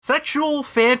Sexual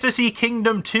Fantasy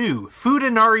Kingdom 2,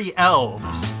 Futanari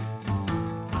Elves.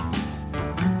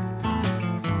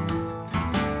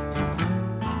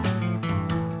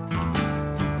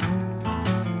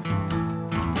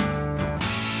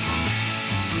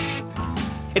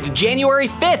 It's January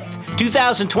 5th,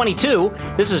 2022.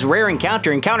 This is Rare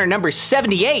Encounter number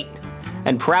 78.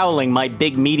 And prowling my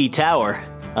big meaty tower,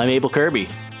 I'm Abel Kirby.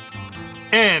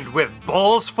 And with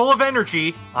balls full of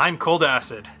energy, I'm Cold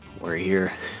Acid. We're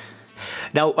here.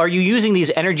 Now, are you using these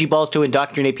energy balls to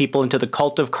indoctrinate people into the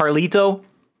cult of Carlito?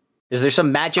 Is there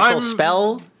some magical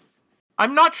spell?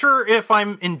 I'm not sure if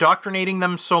I'm indoctrinating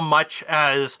them so much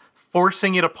as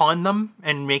forcing it upon them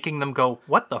and making them go,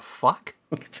 what the fuck?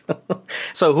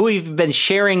 So who have you been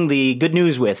sharing the good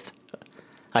news with?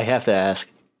 I have to ask.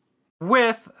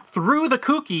 With Through the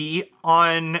Kookie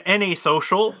on NA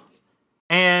Social,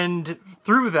 and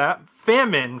through that,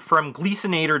 Famine from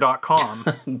Gleasonator.com.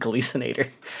 Gleasonator.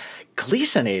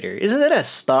 Gleasonator? Isn't that a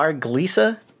star,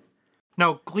 Gleesa?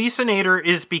 No, Gleasonator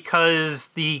is because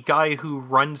the guy who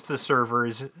runs the server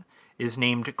is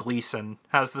named Gleason,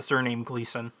 has the surname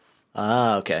Gleason.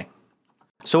 Ah, okay.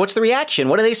 So what's the reaction?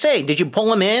 What do they say? Did you pull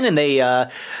them in and they,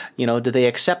 did they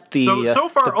accept the So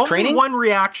far, the only training? one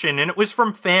reaction, and it was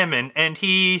from Famine, and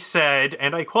he said,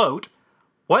 and I quote,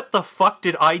 "What the fuck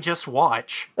did I just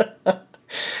watch?"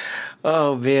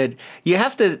 Oh, man. You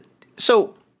have to...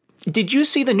 So, did you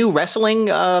see the new wrestling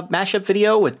mashup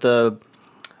video with the...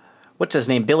 What's his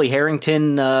name? Billy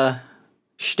Harrington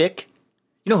shtick?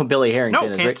 You know who Billy Harrington is,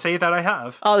 right? No, can't say that I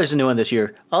have. Oh, there's a new one this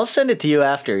year. I'll send it to you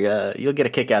after. You'll get a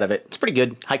kick out of it. It's pretty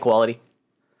good. High quality.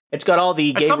 It's got all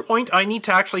the... At some point, I need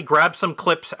to actually grab some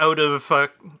clips out of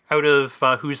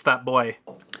Who's That Boy?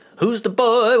 Who's the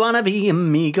boy wanna be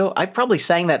amigo? I probably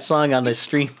sang that song on this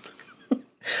stream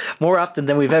more often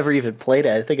than we've ever even played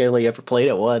it. I think I only ever played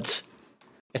it once.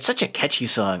 It's such a catchy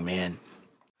song, man.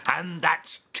 And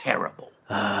that's terrible.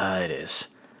 It is.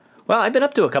 Well, I've been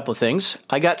up to a couple of things.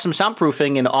 I got some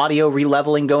soundproofing and audio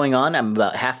releveling going on. I'm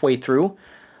about halfway through.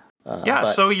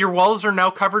 So your walls are now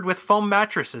covered with foam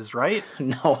mattresses, right?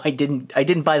 No, I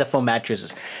didn't buy the foam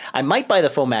mattresses. I might buy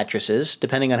the foam mattresses,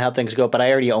 depending on how things go, but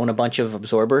I already own a bunch of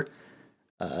absorber.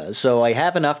 So I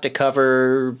have enough to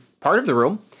cover part of the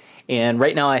room. And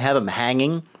right now I have them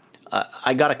hanging.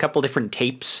 I got a couple different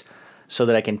tapes so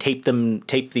that I can tape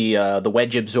the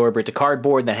wedge absorber to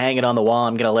cardboard, then hang it on the wall.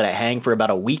 I'm going to let it hang for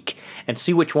about a week and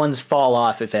see which ones fall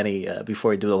off, if any,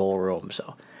 before I do the whole room.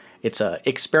 So it's a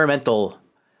experimental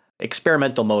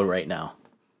mode right now.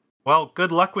 Well,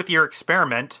 good luck with your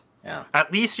experiment. Yeah.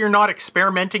 At least you're not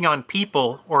experimenting on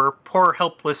people or poor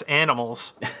helpless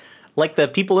animals. Like the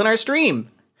people in our stream.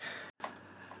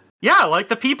 Yeah, like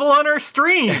the people on our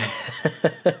stream.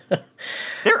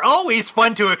 They're always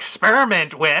fun to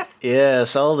experiment with.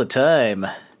 Yes, all the time.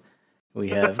 We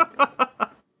have...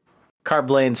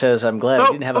 Carblaine says, I'm glad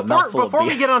I didn't have a mouthful of beer. Before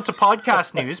we get on to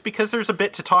podcast news, because there's a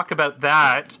bit to talk about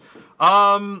that,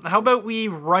 how about we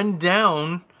run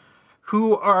down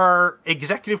who our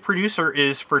executive producer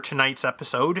is for tonight's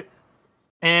episode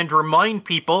and remind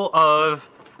people of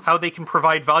how they can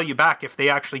provide value back if they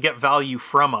actually get value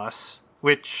from us.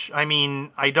 Which, I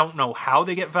mean, I don't know how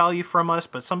they get value from us,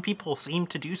 but some people seem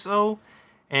to do so.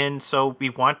 And so we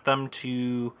want them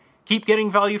to keep getting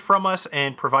value from us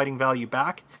and providing value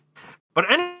back. But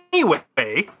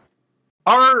anyway,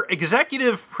 our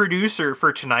executive producer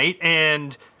for tonight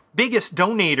and biggest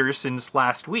donator since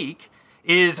last week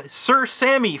is Sir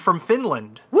Sammy from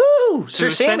Finland. Woo! Sir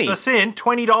Sammy! Who sent us in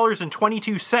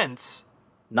 $20.22.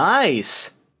 Nice!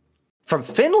 From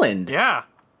Finland? Yeah.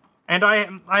 And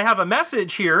I have a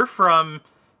message here from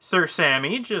Sir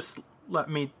Sammy. Just let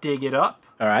me dig it up.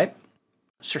 All right.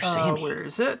 Sir Sammy. Where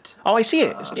is it? Oh, I see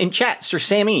it. In chat, Sir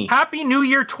Sammy. Happy New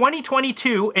Year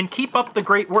 2022 and keep up the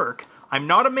great work. I'm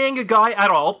not a manga guy at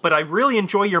all, but I really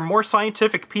enjoy your more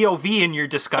scientific POV in your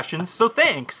discussions, so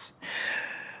thanks.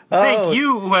 Thank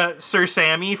you, Sir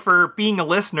Sammy, for being a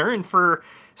listener and for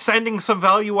sending some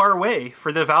value our way,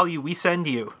 for the value we send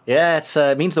you. Yeah,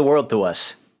 it means the world to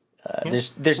us.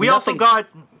 There's we nothing, also got...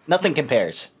 Nothing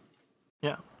compares.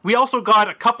 Yeah. We also got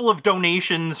a couple of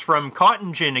donations from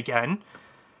Cotton Gin again.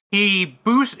 He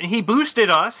boosted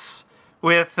us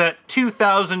with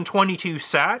 2,022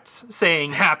 sats,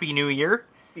 saying Happy New Year.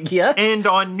 Yeah. And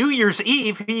on New Year's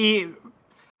Eve, he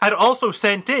had also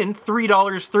sent in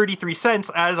 $3.33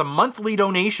 as a monthly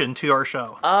donation to our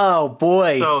show. Oh,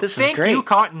 boy. So this is great. Thank you,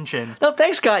 Cotton Gin. No,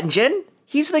 thanks, Cotton Gin.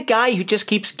 He's the guy who just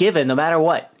keeps giving no matter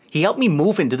what. He helped me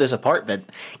move into this apartment,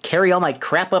 carry all my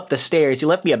crap up the stairs. He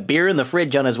left me a beer in the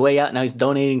fridge on his way out, and now he's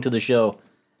donating to the show.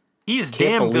 He's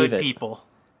damn good people.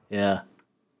 Yeah.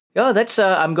 Oh, that's.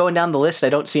 I'm going down the list. I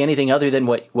don't see anything other than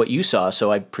what you saw,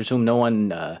 so I presume no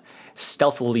one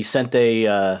stealthily sent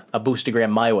a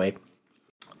boostagram my way.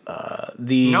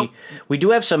 Nope. We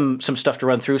do have some stuff to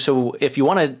run through. So if you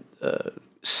want to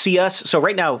see us, so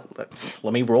right now,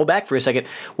 let me roll back for a second.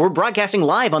 We're broadcasting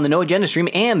live on the No Agenda stream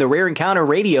and the Rare Encounter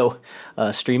radio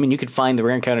stream, and you can find the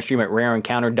Rare Encounter stream at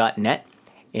rareencounter.net.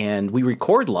 And we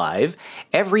record live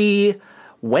every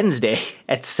Wednesday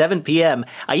at 7 p.m.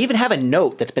 I even have a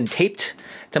note that's been taped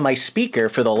to my speaker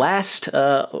for the last,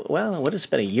 what has it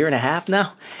been, a year and a half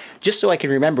now? Just so I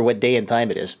can remember what day and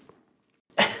time it is.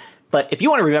 But if you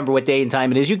want to remember what day and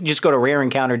time it is, you can just go to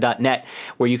rareencounter.net,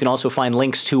 where you can also find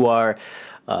links to our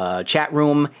chat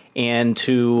room and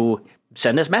to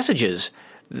send us messages.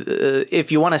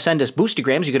 If you want to send us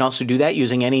boostagrams, you can also do that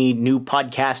using any new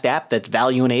podcast app that's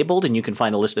value-enabled, and you can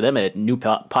find a list of them at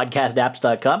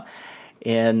newpodcastapps.com.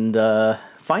 And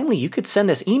finally, you could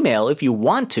send us email if you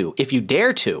want to, if you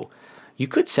dare to. You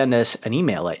could send us an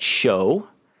email at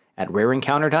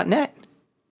show@rareencounter.net.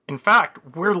 In fact,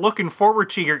 we're looking forward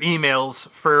to your emails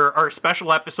for our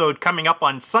special episode coming up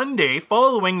on Sunday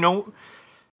following No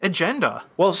Agenda.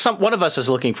 Well, one of us is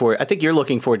looking forward. I think you're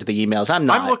looking forward to the emails. I'm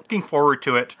not. I'm looking forward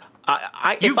to it.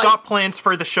 You've got plans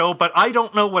for the show, but I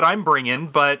don't know what I'm bringing.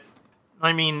 But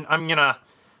I mean,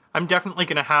 I'm definitely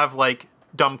gonna have like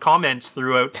dumb comments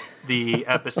throughout the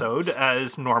episode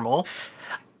as normal.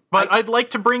 But I'd like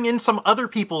to bring in some other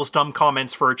people's dumb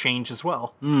comments for a change as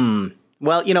well.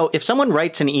 Well, if someone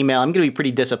writes an email, I'm going to be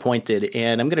pretty disappointed,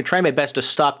 and I'm going to try my best to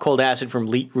stop Cold Acid from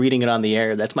reading it on the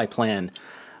air. That's my plan.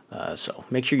 So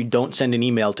make sure you don't send an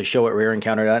email to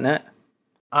show@rareencounter.net.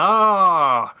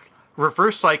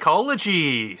 Reverse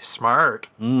psychology. Smart.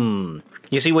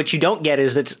 You see, what you don't get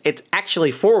is it's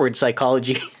actually forward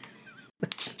psychology.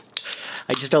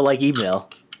 I just don't like email.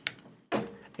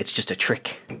 It's just a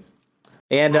trick.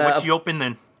 And what you open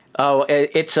then? Oh,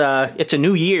 it's a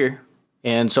new year.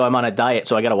 And so I'm on a diet,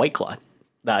 so I got a White Claw.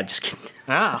 Nah, just kidding.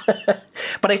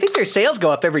 But I think their sales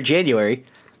go up every January.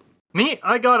 Me,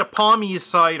 I got a Palmies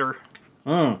cider.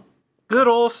 Good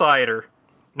old cider.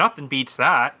 Nothing beats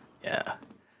that. Yeah.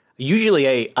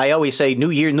 Usually I always say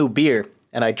New Year, new beer,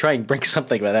 and I try and bring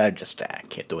something, but I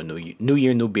can't do a New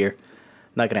Year, new beer.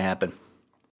 Not going to happen.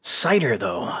 Cider,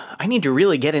 though. I need to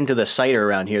really get into the cider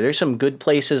around here. There's some good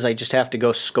places. I just have to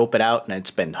go scope it out, and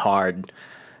it's been hard.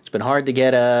 It's been hard to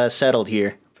get settled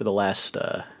here for the last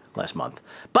month.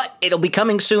 But it'll be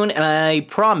coming soon, and I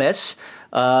promise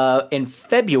in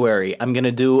February I'm going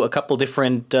to do a couple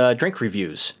different drink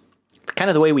reviews. Kind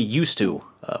of the way we used to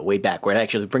way back, where I'd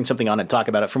actually bring something on and talk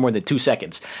about it for more than 2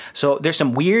 seconds. So there's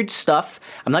some weird stuff.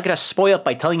 I'm not going to spoil it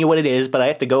by telling you what it is, but I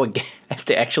have to go and I have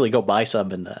to actually go buy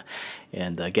some and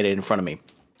get it in front of me.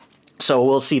 So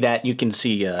we'll see that. You can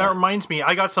see... That reminds me,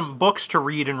 I got some books to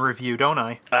read and review, don't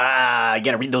I? I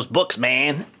gotta read those books,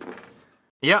 man.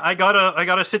 Yeah, I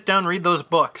gotta sit down and read those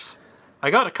books.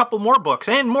 I got a couple more books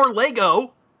and more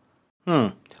Lego.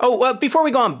 Oh, before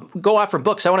we go off for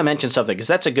books, I want to mention something, because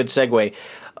that's a good segue.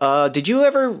 Did you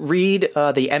ever read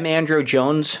the M. Andrew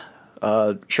Jones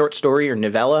short story or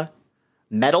novella,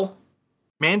 Metal?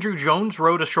 Andrew Jones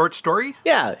wrote a short story?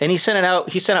 Yeah, and he sent it out.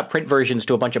 He sent out print versions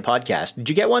to a bunch of podcasts. Did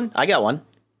you get one? I got one.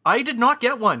 I did not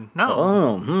get one. No.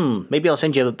 Oh, maybe I'll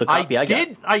send you the copy I got.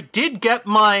 I did get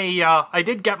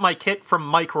my kit from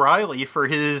Mike Riley for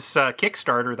his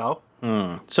Kickstarter though.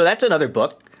 So that's another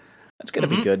book. That's gonna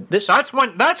be good. That's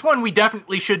one we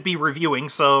definitely should be reviewing.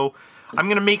 So I'm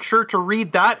gonna make sure to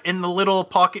read that in the little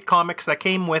pocket comics that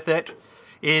came with it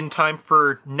in time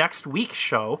for next week's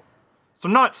show. So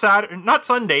not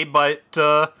Sunday, but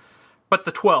the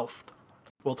 12th.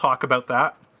 We'll talk about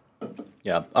that.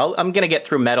 Yeah, I'm gonna get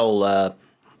through Metal.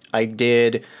 I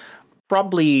did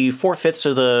probably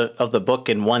 4/5 of the book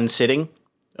in one sitting.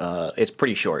 It's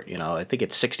pretty short, I think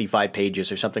it's 65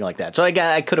 pages or something like that. So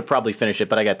I could have probably finished it,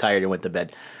 but I got tired and went to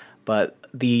bed. But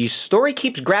the story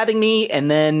keeps grabbing me, and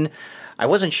then I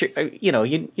wasn't sure.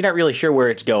 You're not really sure where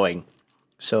it's going.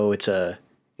 So it's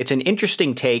an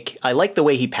interesting take. I like the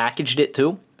way he packaged it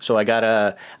too. So I got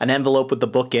an envelope with the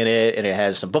book in it, and it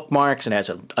has some bookmarks, and it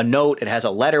has a note. It has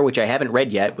a letter, which I haven't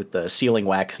read yet, with the sealing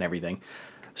wax and everything.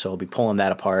 So I'll be pulling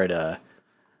that apart,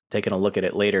 taking a look at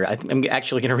it later. I'm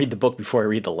actually going to read the book before I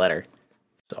read the letter.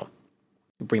 So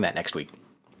we'll bring that next week.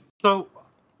 So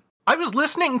I was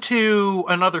listening to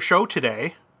another show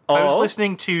today. Oh? I was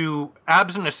listening to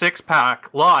Abs in a Six Pack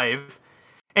live,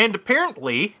 and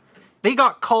apparently they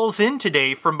got calls in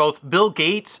today from both Bill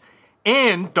Gates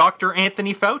and Dr.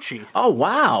 Anthony Fauci. Oh,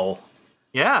 wow.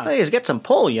 Yeah. Hey, he's got some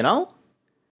pull,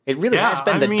 It really has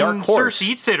been the dark horse. Sir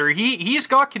Seat Sitter, he's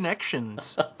got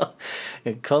connections.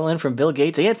 Call in from Bill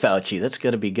Gates and Fauci. That's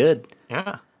going to be good.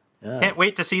 Yeah. Can't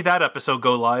wait to see that episode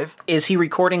go live. Is he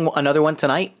recording another one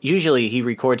tonight? Usually he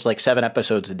records like 7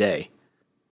 episodes a day.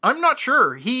 I'm not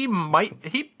sure. He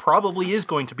probably is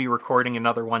going to be recording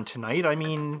another one tonight. I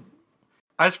mean,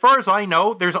 as far as I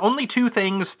know, there's only 2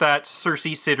 things that Sir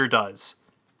Seat Sitter does.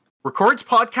 Records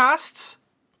podcasts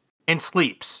and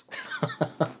sleeps.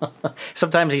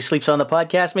 Sometimes he sleeps on the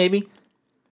podcast, maybe?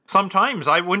 Sometimes.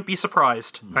 I wouldn't be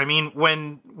surprised. I mean,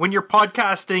 when you're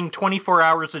podcasting 24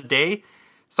 hours a day,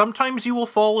 sometimes you will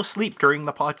fall asleep during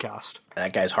the podcast.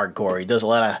 That guy's hardcore. He does a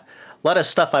lot of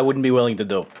stuff I wouldn't be willing to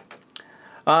do.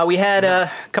 We had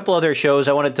a couple other shows.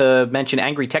 I wanted to mention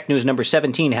Angry Tech News number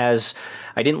 17 has,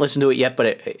 I didn't listen to it yet,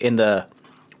 but in the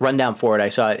rundown for it, I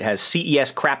saw it has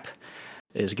CES crap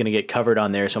is going to get covered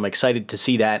on there, so I'm excited to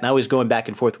see that. And I was going back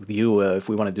and forth with you if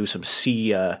we want to do some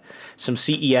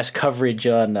CES coverage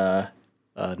on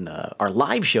our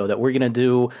live show that we're going to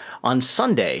do on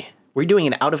Sunday. We're doing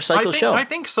an out-of-cycle show. I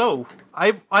think so.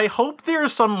 I hope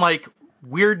there's some, like,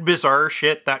 weird, bizarre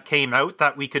shit that came out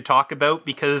that we could talk about,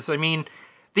 because, I mean,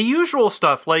 the usual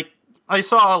stuff, like, I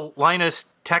saw Linus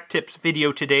Tech Tips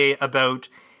video today about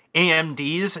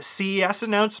AMD's CES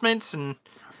announcements, and,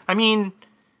 I mean,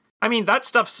 that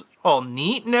stuff's all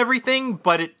neat and everything,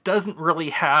 but it doesn't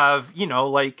really have,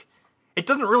 it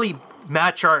doesn't really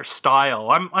match our style.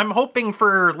 I'm hoping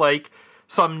for, like,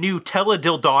 some new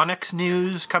teledildonics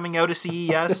news coming out of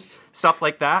CES, stuff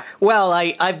like that. Well,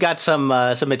 I've got some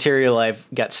material I've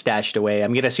got stashed away.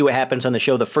 I'm going to see what happens on the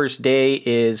show. The first day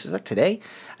is that today?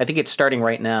 I think it's starting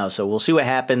right now, so we'll see what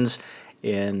happens.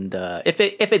 And if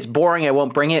it's boring, I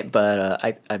won't bring it,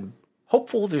 but I'm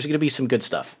hopeful there's going to be some good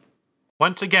stuff.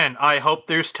 Once again, I hope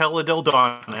there's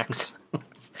teledildonics.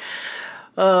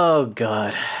 Oh,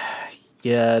 God.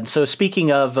 Yeah, and so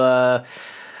speaking of I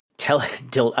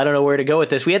don't know where to go with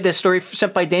this. We had this story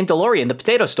sent by Dame DeLorean, the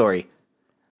potato story.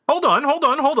 Hold on.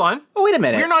 Oh, wait a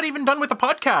minute. We're not even done with the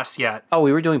podcast yet. Oh,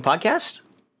 we were doing podcast?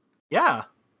 Yeah.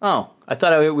 Oh, I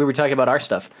thought we were talking about our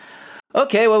stuff.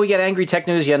 Okay, well, we got Angry Tech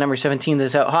News. Yeah, number 17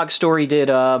 this out. Hog Story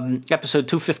did episode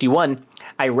 251,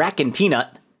 Iraq and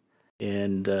Peanut.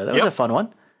 And that was a fun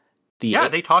one.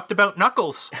 They talked about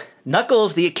Knuckles.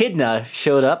 Knuckles, the echidna,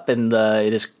 showed up in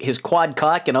his quad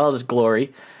cock in all his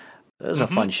glory. That was a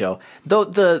fun show. Though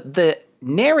the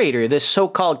narrator, this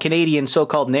so-called Canadian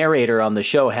so-called narrator on the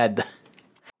show, had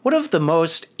one of the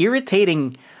most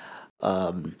irritating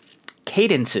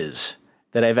cadences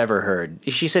that I've ever heard.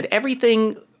 She said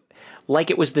everything like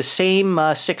it was the same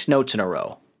 6 notes in a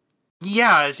row.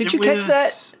 Yeah. Did you catch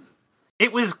that?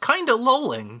 It was kind of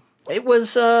lulling. It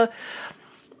was, I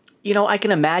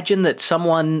can imagine that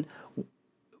someone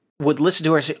would listen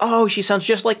to her and say, oh, she sounds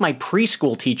just like my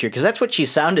preschool teacher, because that's what she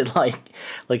sounded like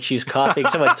she's copying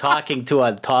someone talking to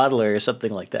a toddler or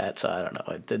something like that. So I don't know.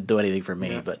 It didn't do anything for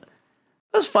me, but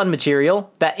it was fun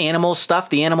material. That animal stuff,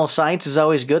 the animal science is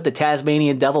always good. The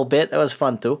Tasmanian devil bit, that was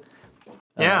fun too.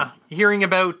 Yeah, hearing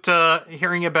about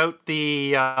the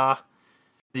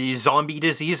zombie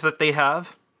disease that they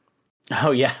have.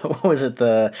 Oh, yeah. What was it?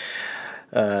 The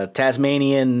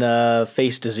Tasmanian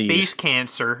face disease. Face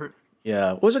cancer.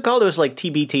 Yeah. What was it called? It was like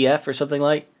TBTF or something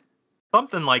like?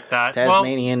 Something like that.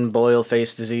 Tasmanian boil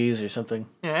face disease or something.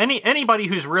 Yeah, anybody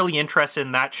who's really interested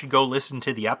in that should go listen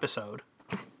to the episode.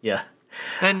 Yeah.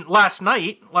 Then last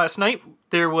night,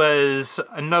 there was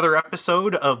another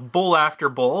episode of Bowl After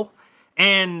Bowl,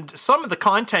 and some of the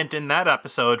content in that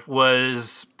episode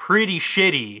was pretty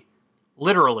shitty.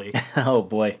 Literally. Oh,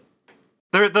 boy.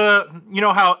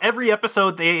 How every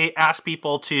episode they ask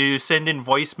people to send in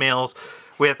voicemails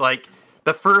with, like,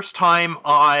 the first time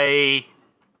I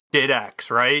did X,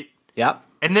 right? Yep.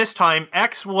 And this time,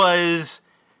 X was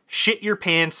shit your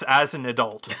pants as an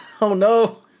adult. Oh,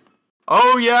 no.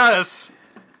 Oh, yes.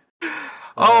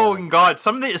 Oh, God.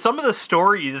 Some of the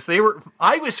stories,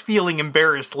 I was feeling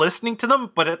embarrassed listening to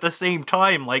them, but at the same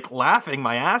time, like, laughing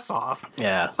my ass off.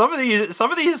 Yeah. Some of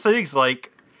these things,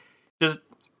 like, just...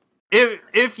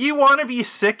 If you want to be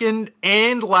sickened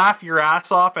and laugh your ass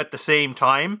off at the same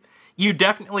time, you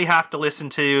definitely have to listen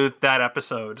to that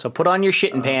episode. So put on your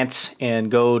shitting pants and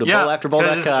go to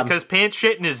bowlafterbowl.com. Because pants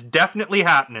shitting is definitely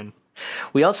happening.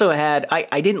 We also had,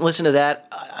 I didn't listen to that.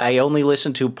 I only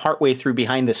listened to partway through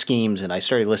Behind the Schemes, and I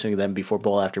started listening to them before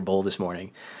Bowl After Bowl this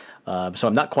morning. So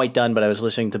I'm not quite done, but I was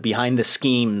listening to Behind the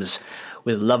Schemes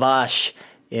with Lavash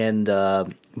and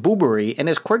Boobery. And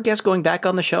is Quirk Guest going back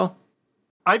on the show?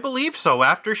 I believe so,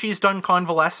 after she's done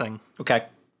convalescing. Okay.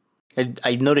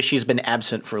 I noticed she's been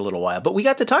absent for a little while, but we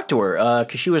got to talk to her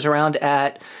because she was around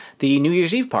at the New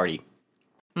Year's Eve party.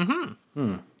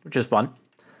 Which is fun.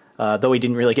 Though we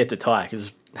didn't really get to talk. It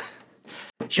was,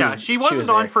 she wasn't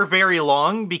on for very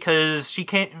long because she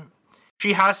can't.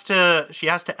 She has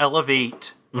to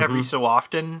elevate every so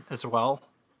often as well.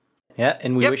 Yeah,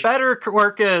 and we Get better,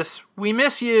 Quarkus. We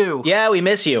miss you. Yeah, we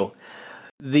miss you.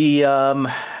 The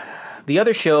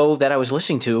other show that I was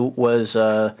listening to was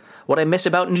What I Miss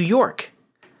About New York.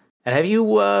 And have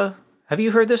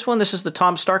you heard this one? This is the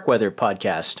Tom Starkweather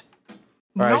podcast.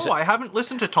 I haven't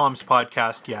listened to Tom's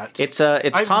podcast yet. It's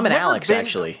Tom and Alex,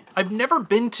 actually. I've never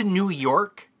been to New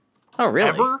York. Oh, really?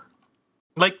 Ever?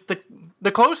 Like,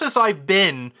 the closest I've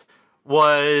been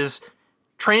was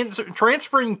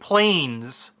transferring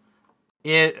planes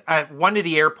at one of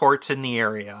the airports in the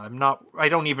area. I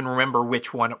don't even remember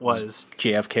which one it was.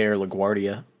 JFK or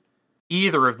LaGuardia.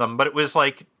 Either of them, but it was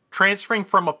like transferring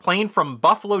from a plane from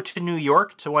Buffalo to New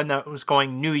York to one that was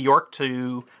going New York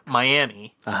to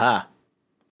Miami. Aha.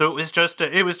 So it was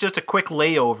just a quick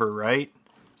layover, right?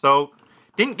 So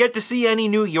didn't get to see any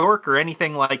New York or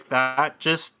anything like that.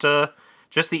 Just the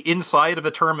inside of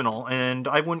the terminal, and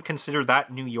I wouldn't consider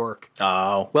that New York.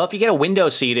 Oh, well, if you get a window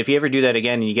seat, if you ever do that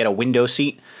again and you get a window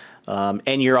seat,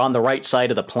 and you're on the right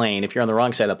side of the plane, if you're on the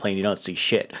wrong side of the plane, you don't see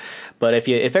shit. But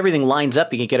if everything lines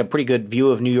up, you can get a pretty good view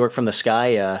of New York from the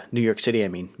sky. New York City, I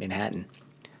mean, Manhattan.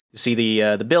 You see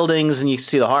the buildings and you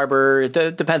see the harbor.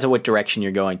 It depends on what direction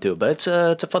you're going to, but it's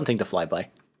a fun thing to fly by.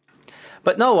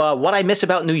 But no, what I miss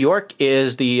about New York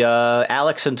is the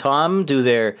Alex and Tom do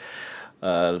their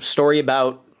story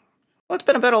about, well, it's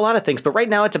been about a lot of things, but right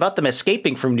now it's about them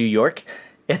escaping from New York.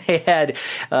 And they had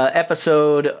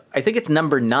episode, I think it's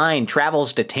number 9,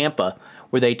 Travels to Tampa,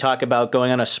 where they talk about going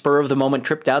on a spur-of-the-moment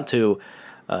trip down to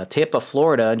Tampa,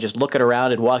 Florida, and just looking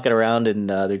around and walking around, and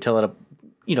they're telling a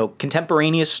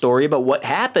contemporaneous story about what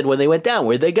happened when they went down.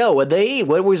 Where'd they go? What'd they eat?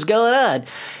 What was going on?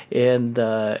 And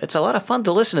it's a lot of fun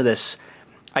to listen to this.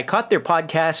 I caught their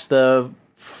podcast the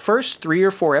first 3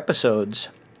 or 4 episodes,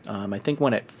 I think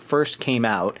when it first came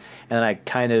out, and I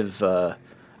kind of,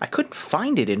 I couldn't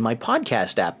find it in my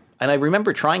podcast app. And I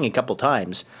remember trying a couple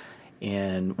times.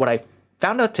 And what I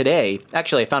found out today,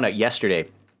 actually I found out yesterday,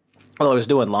 while I was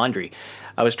doing laundry,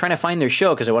 I was trying to find their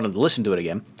show because I wanted to listen to it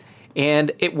again.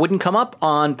 And it wouldn't come up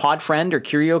on Podfriend or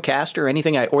CurioCast or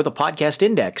anything, or the podcast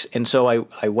index. And so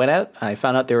I went out and I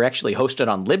found out they were actually hosted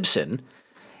on Libsyn,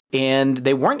 and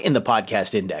they weren't in the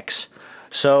podcast index.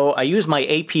 So I used my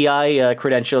API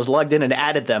credentials, logged in and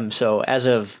added them. So as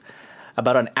of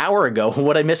about an hour ago,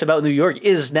 What I Miss About New York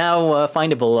is now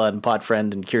findable on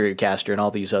Podfriend and CurioCaster and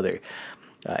all these other.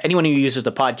 Anyone who uses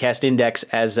the podcast index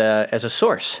as a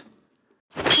source.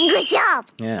 Good job!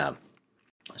 Yeah.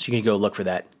 So you can go look for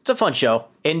that. It's a fun show.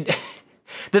 And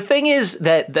the thing is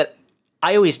that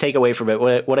I always take away from it,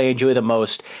 what I enjoy the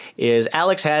most, is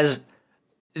Alex has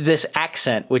this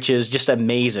accent, which is just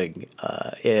amazing.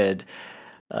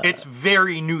 It's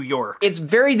very New York. It's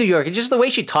very New York. And just the way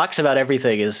she talks about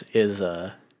everything is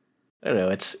I don't know,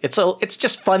 it's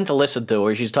just fun to listen to,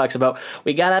 where she talks about,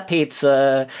 we got a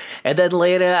pizza, and then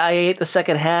later I ate the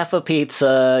second half of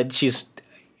pizza.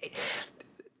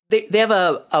 They have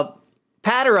a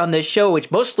pattern on this show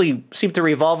which mostly seemed to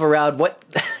revolve around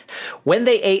when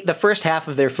they ate the first half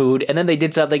of their food, and then they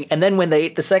did something, and then when they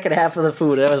ate the second half of the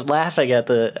food. And I was laughing at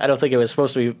I don't think it was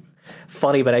supposed to be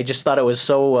funny, but I just thought it was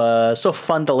so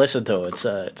fun to listen to. It's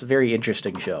a very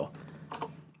interesting show.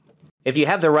 If you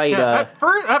have the right... At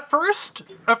first,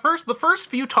 the first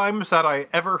few times that I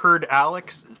ever heard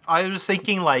Alex, I was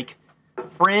thinking like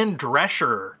Fran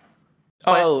Drescher.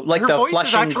 Like the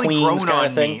Flushing Queens kind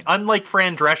of thing? Unlike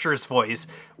Fran Drescher's voice,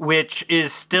 which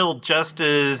is still just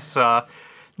as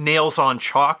nails on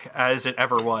chalk as it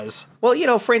ever was. Well,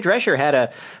 Fran Drescher had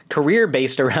a career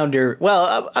based around her,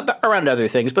 around other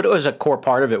things, but it was a core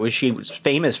part of it, she was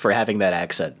famous for having that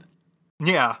accent.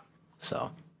 Yeah.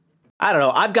 So, I don't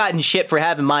know. I've gotten shit for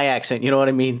having my accent, you know what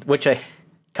I mean? Which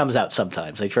comes out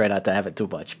sometimes. I try not to have it too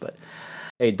much, but...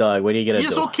 Hey, dog, what are you going to do?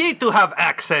 It's okay to have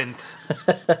accent.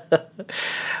 So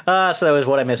that was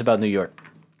What I Miss About New York.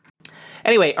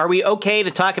 Anyway, are we okay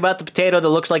to talk about the potato that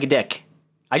looks like a dick?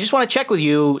 I just want to check with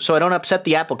you so I don't upset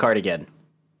the apple cart again.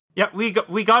 Yeah, we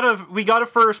gotta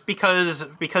first because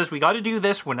we gotta do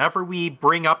this whenever we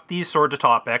bring up these sort of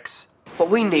topics. What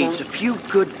we need's a few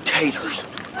good taters.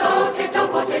 Potato,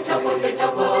 potato,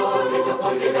 potato, potato, potato,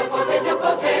 potato, potato,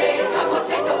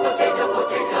 potato, potato,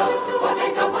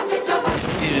 potato, potato.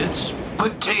 It's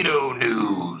potato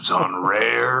news on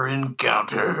Rare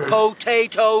Encounter.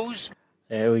 Potatoes.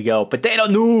 There we go. Potato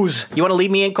news. You want to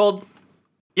lead me in, Cold?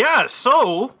 Yeah,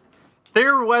 so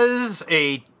there was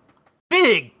a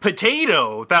big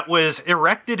potato that was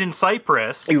erected in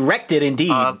Cyprus Erected, indeed.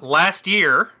 last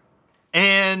year,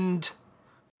 and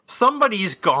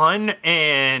somebody's gone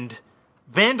and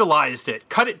vandalized it,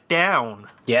 cut it down.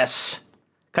 Yes.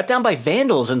 Cut down by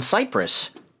vandals in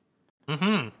Cyprus.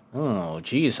 Mm-hmm. Oh,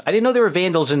 geez. I didn't know there were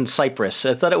vandals in Cyprus.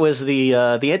 I thought it was the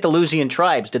Andalusian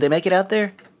tribes. Did they make it out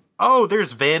there? Oh,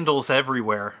 there's vandals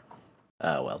everywhere.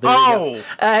 Oh, well, there you go.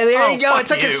 There you go. It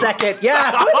took a second.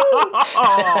 Yeah.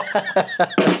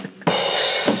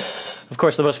 Of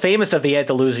course, the most famous of the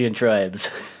Andalusian tribes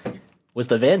was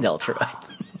the Vandal tribe.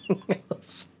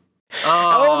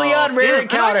 Only on Rare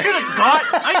Encounter.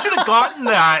 I should have gotten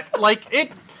that.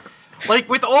 Like,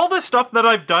 with all the stuff that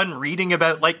I've done reading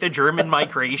about, like, the German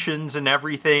migrations and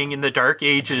everything in the Dark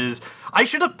Ages, I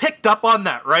should have picked up on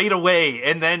that right away,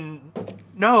 and then,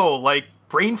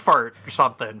 brain fart or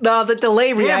something. No, the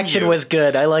delay reaction was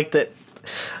good. I liked it.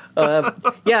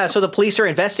 Yeah, so the police are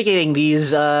investigating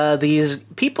these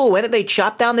people. When did they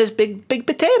chop down this big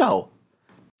potato?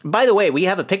 By the way, we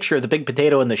have a picture of the big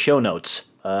potato in the show notes.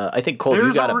 I think, Cole,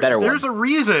 you got a better one. There's a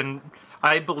reason,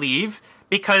 I believe,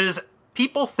 because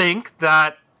people think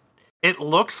that it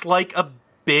looks like a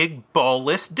big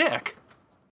ballless dick.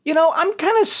 You know, I'm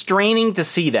kind of straining to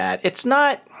see that. It's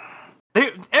not...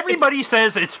 Everybody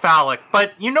says it's phallic,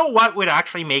 but you know what would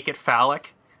actually make it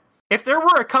phallic? If there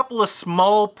were a couple of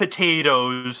small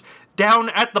potatoes down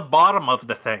at the bottom of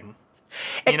the thing.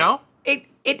 You know?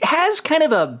 It has kind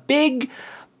of a big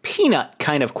peanut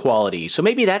kind of quality. So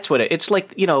maybe that's what it's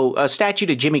like, you know, a statue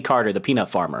to Jimmy Carter, the peanut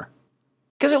farmer.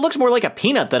 Because it looks more like a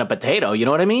peanut than a potato, you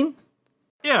know what I mean?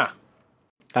 Yeah.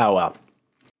 Oh, well.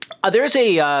 There's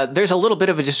a little bit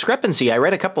of a discrepancy. I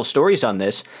read a couple stories on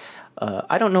this.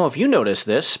 I don't know if you noticed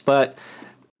this, but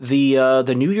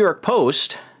the New York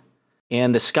Post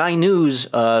and the Sky News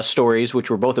stories, which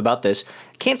were both about this,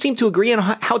 can't seem to agree on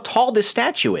how tall this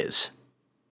statue is.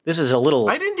 This is a little...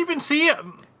 I didn't even see it.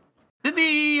 Did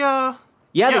the...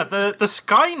 Yeah, the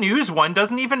Sky News one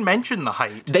doesn't even mention the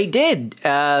height. They did.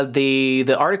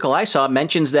 The article I saw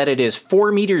mentions that it is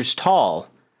 4 meters tall,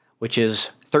 which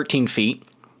is 13 feet,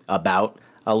 about.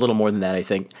 A little more than that, I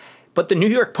think. But the New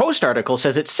York Post article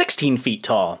says it's 16 feet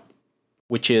tall,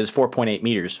 which is 4.8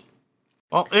 meters.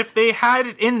 Well, if they had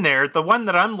it in there, the one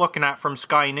that I'm looking at from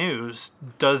Sky News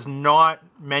does not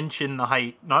mention the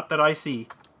height. Not that I see.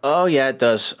 Oh, yeah, it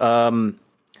does.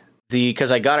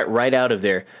 Because I got it right out of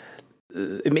there.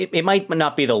 It might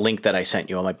not be the link that I sent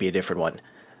you. It might be a different one.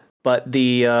 But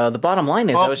the bottom line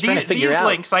is, I was trying to figure out these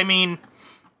links. I mean,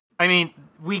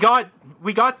 we got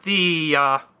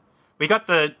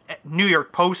the New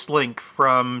York Post link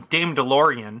from Dame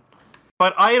DeLorean,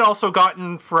 but I had also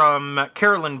gotten from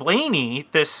Carolyn Blaney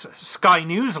this Sky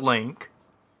News link.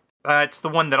 That's the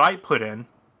one that I put in.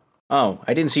 Oh,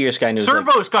 I didn't see your Sky News link.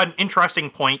 Servo's got an interesting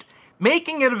point.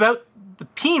 Making it about the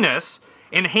penis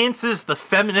enhances the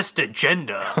feminist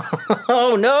agenda.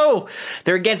 Oh no!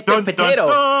 They're against big potato.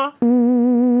 Dun.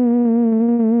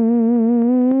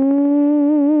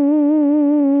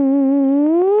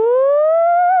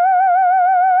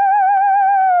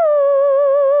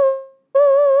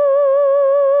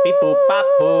 Beep boop bop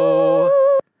boo.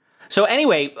 So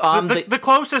anyway, the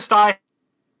closest I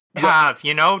have,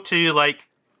 to like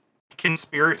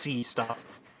conspiracy stuff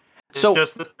is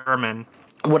just the sermon.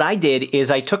 What I did is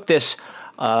I took this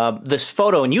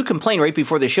photo, and you complained right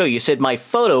before the show. You said my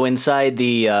photo inside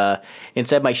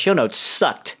my show notes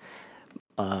sucked.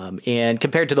 And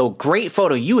compared to the great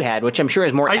photo you had, which I'm sure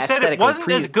is more aesthetically I said it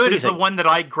wasn't as good as pleasing. the one that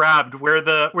I grabbed, where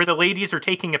the ladies are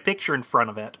taking a picture in front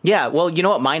of it. Yeah, well, you know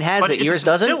what mine has that yours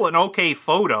doesn't? It's still an okay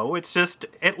photo. It's just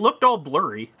it looked all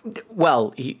blurry.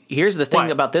 Well, here's the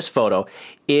thing about this photo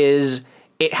is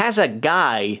it has a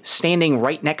guy standing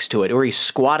right next to it, or he's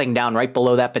squatting down right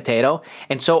below that potato.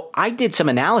 And so I did some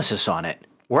analysis on it,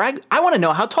 where I want to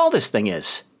know how tall this thing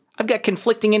is. I've got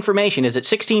conflicting information. Is it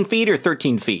 16 feet or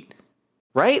 13 feet?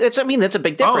 Right? That's a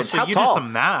big difference. Oh, so how you tall? did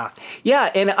some math.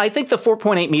 Yeah, and I think the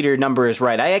 4.8 meter number is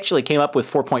right. I actually came up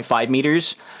with 4.5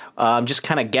 meters, just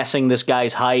kind of guessing this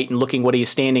guy's height and looking what he's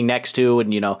standing next to.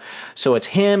 And, so it's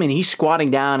him, and he's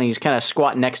squatting down, and he's kind of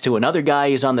squatting next to another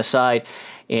guy who's on the side.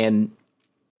 And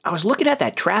I was looking at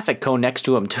that traffic cone next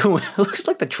to him, too. It looks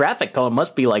like the traffic cone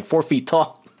must be like 4 feet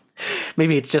tall.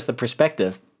 Maybe it's just the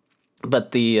perspective.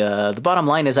 But the bottom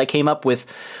line is I came up with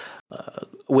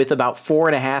about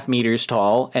 4.5 meters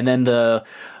tall, and then the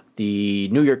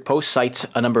New York Post cites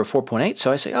a number of 4.8,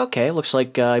 so I say, okay, looks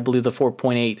like I believe the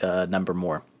 4.8 number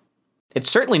more. It's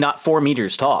certainly not 4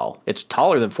 meters tall. It's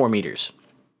taller than 4 meters.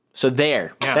 So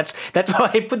there. Yeah. That's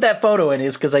why I put that photo in,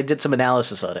 is because I did some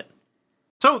analysis on it.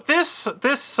 So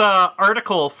this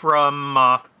article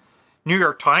from New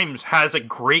York Times has a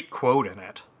great quote in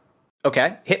it.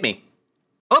 Okay, hit me.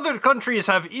 Other countries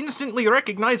have instantly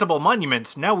recognizable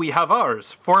monuments. Now we have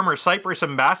ours. Former Cyprus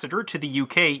ambassador to the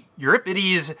UK,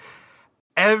 Euripides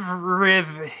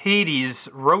Evrivides,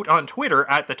 wrote on Twitter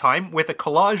at the time with a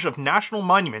collage of national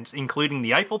monuments, including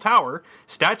the Eiffel Tower,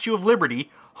 Statue of Liberty,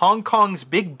 Hong Kong's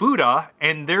Big Buddha,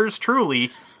 and theirs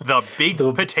truly, the Big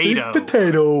Potato. Big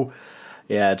potato.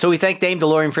 Yeah, so we thank Dame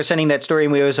DeLorean for sending that story,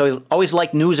 and we always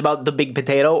like news about the big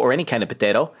potato or any kind of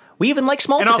potato. We even like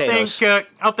small potatoes.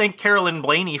 I'll thank Carolyn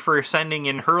Blaney for sending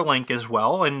in her link as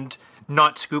well, and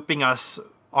not scooping us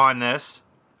on this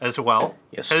as well.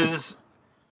 Yes.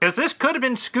 Because this could have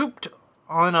been scooped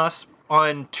on us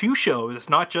on 2 shows,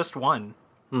 not just one.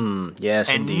 Yes,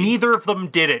 and indeed. neither of them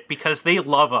did it because they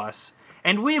love us.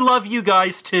 And we love you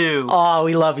guys too. Oh,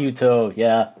 we love you too,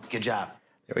 yeah. Good job.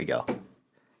 There we go.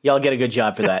 Y'all get a good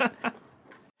job for that.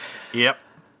 Yep.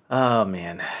 Oh,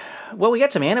 man. Well, we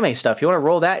got some anime stuff. You want to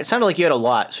roll that? It sounded like you had a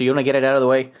lot, so you want to get it out of the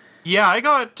way? Yeah, I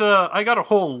got a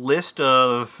whole list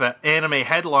of anime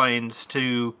headlines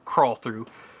to crawl through.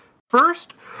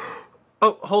 First,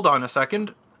 hold on a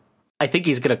second. I think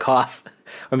he's going to cough.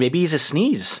 Or maybe he's a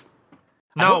sneeze.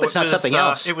 No, I hope it's not something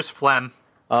else. It was phlegm.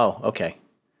 Oh, okay.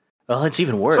 Well, it's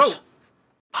even worse. So,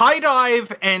 High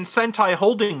Dive and Sentai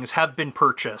Holdings have been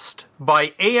purchased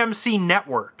by AMC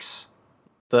Networks.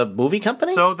 The movie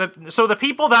company? So the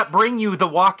people that bring you The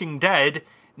Walking Dead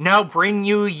now bring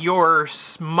you your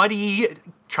smutty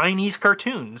Chinese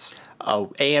cartoons.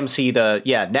 Oh, AMC,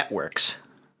 networks.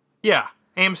 Yeah,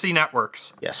 AMC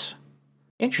Networks. Yes.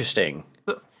 Interesting.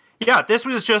 Yeah, this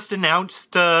was just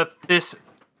announced this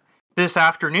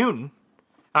afternoon.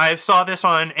 I saw this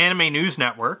on Anime News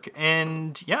Network,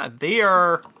 and yeah, they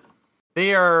are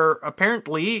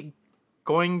apparently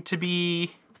going to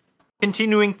be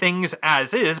continuing things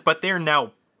as is, but they're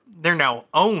now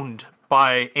owned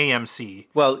by AMC.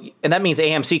 Well, and that means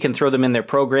AMC can throw them in their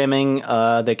programming.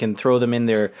 They can throw them in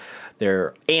their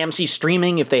AMC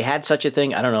streaming if they had such a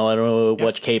thing. I don't know.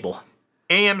 Watch cable.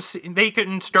 AMC, they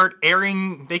can start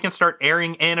airing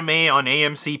anime on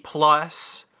AMC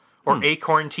Plus or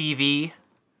Acorn TV.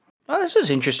 Oh, this is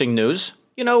interesting news.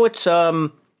 You know, it's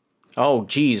oh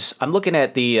geez, I'm looking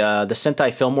at the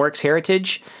Sentai Filmworks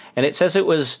heritage, and it says it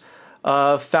was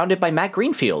founded by Matt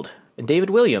Greenfield and David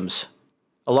Williams,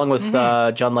 along with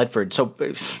John Ledford. So,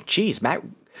 geez, Matt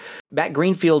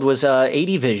Greenfield was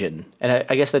 80 Vision, and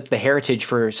I guess that's the heritage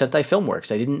for Sentai Filmworks.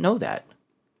 I didn't know that.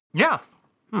 Yeah,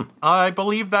 I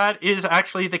believe that is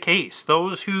actually the case.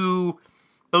 Those who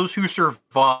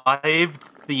survived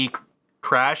the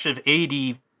crash of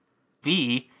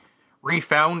ADV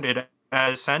refounded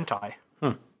as Sentai.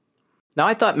 Now,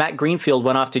 I thought Matt Greenfield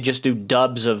went off to just do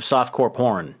dubs of softcore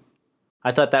porn.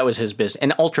 I thought that was his business.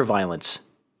 And ultraviolence.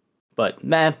 But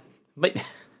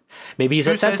maybe he's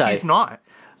Who at says Sentai. he's not?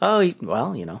 Oh,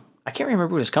 well, you know. I can't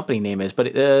remember what his company name is,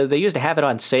 but they used to have it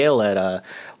on sale at a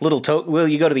well,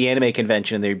 you go to the anime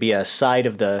convention, and there'd be a side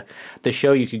of the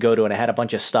show you could go to, and it had a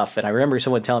bunch of stuff. And I remember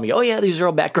someone telling me, oh, yeah, these are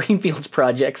all Matt Greenfield's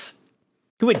projects.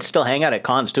 He would still hang out at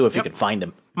cons, too, if you could find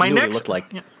him. You knew what he looked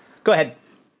like. Yeah. Go ahead.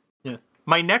 Yeah.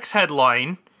 My next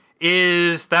headline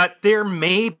is that there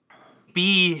may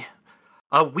be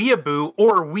a weeaboo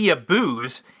or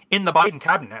weeaboos in the Biden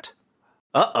cabinet.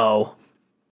 Uh-oh.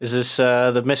 Is this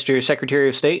the Mr. Secretary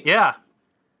of State? Yeah.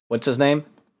 What's his name?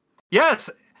 Yes.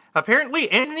 Apparently,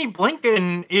 Antony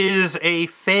Blinken is a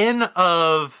fan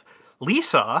of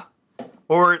Lisa,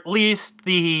 or at least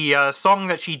the song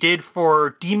that she did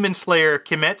for Demon Slayer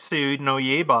Kimetsu no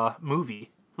Yaiba movie.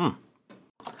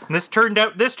 And this turned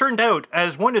out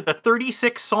as one of the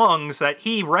 36 songs that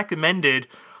he recommended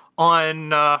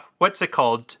on what's it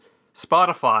called?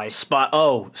 Spotify.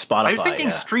 Spotify. I was thinking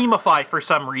Streamify for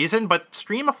some reason, but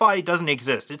Streamify doesn't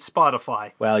exist. It's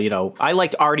Spotify. Well, you know, I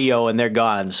liked Rdio and they're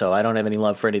gone, so I don't have any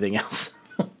love for anything else.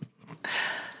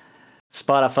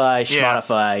 Spotify,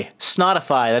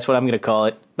 Snotify, that's what I'm going to call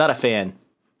it. Not a fan.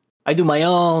 I do my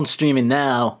own streaming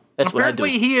now. That's what I do.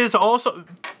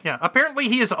 Apparently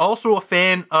he is also a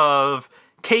fan of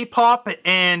K-pop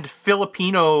and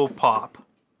Filipino pop.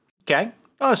 Okay.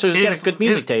 Oh, so he's got a good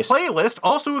music taste. His playlist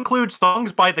also includes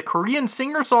songs by the Korean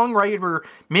singer-songwriter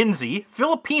Minzy,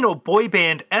 Filipino boy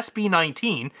band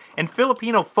SB19, and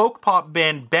Filipino folk pop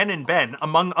band Ben and Ben,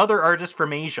 among other artists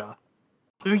from Asia.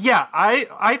 So yeah,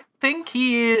 I think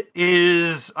he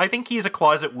is. I think he's a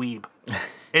closet weeb.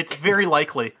 It's very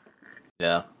likely.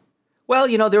 Yeah. Well,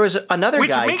 you know, there was another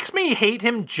guy. Which makes me hate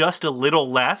him just a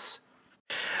little less.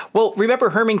 Well,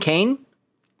 remember Herman Cain?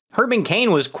 Herman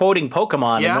Cain was quoting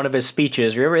Pokemon in one of his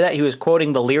speeches. Remember that? He was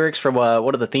quoting the lyrics from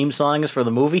one of the theme songs for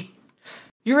the movie.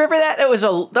 You remember that? That was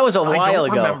a while I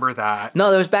don't ago. remember that.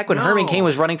 No, that was back when No. Herman Cain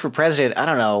was running for president. I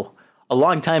don't know, a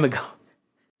long time ago.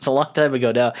 It's a long time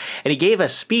ago now. And he gave a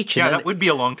speech. And Yeah, then that would be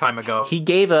a long time ago. he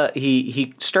gave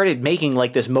he started making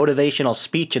like this motivational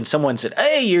speech, and someone said,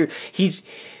 "Hey,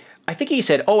 I think he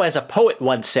said, "Oh, as a poet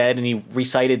once said," and he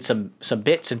recited some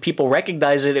bits, and people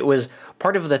recognized it. It was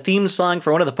part of the theme song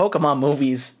for one of the Pokemon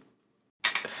movies.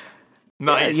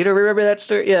 Nice. Yeah, you don't remember that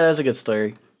story? Yeah, that was a good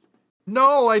story.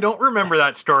 No, I don't remember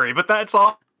that story, but that's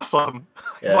awesome.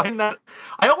 Yeah.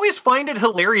 I always find it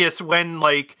hilarious when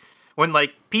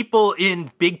people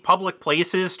in big public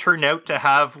places turn out to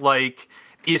have like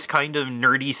these kind of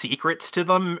nerdy secrets to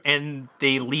them and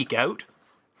they leak out.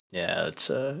 Yeah,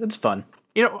 it's fun.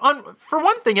 You know, for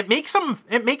one thing, it makes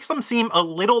them seem a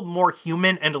little more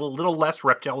human and a little less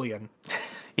reptilian.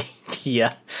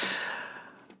 Yeah.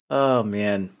 Oh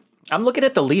man, I'm looking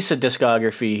at the Lisa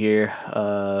discography here,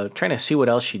 trying to see what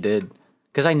else she did.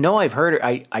 Because I know I've heard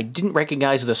her. I didn't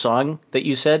recognize the song that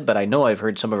you said, but I know I've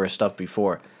heard some of her stuff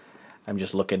before. I'm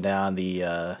just looking down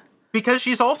the. Because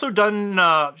she's also done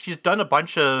a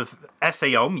bunch of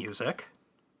SAO music.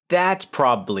 That's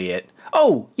probably it.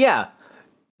 Oh yeah,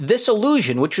 This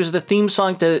Illusion, which was the theme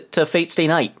song to Fate Stay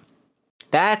Night.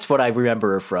 That's what I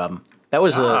remember her from. That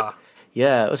was it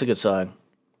was a good song.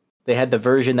 They had the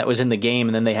version that was in the game,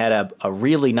 and then they had a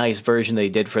really nice version they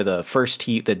did for the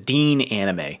the Dean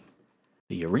anime.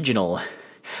 The original,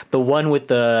 the one with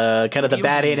the kind of the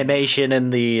bad animation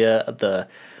and the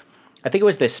I think it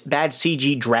was this bad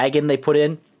CG dragon they put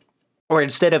in, or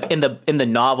instead of in the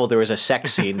novel there was a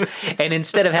sex scene, and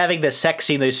instead of having the sex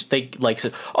scene they like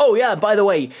said, oh yeah, by the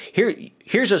way,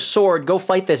 here's a sword, go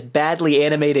fight this badly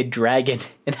animated dragon,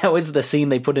 and that was the scene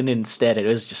they put in instead. It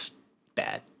was just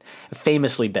bad,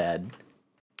 famously bad.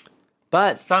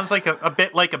 But Sounds like a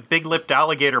bit like a big-lipped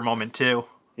alligator moment too.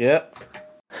 Yep.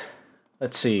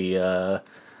 Let's see. What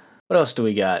else do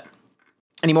we got?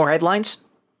 Any more headlines?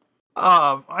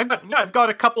 I've got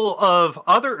a couple of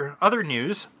other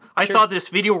news. I saw this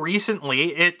video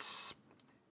recently.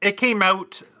 It came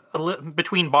out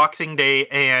between Boxing Day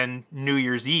and New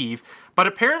Year's Eve, but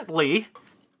apparently,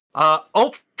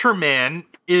 Ultraman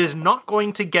is not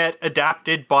going to get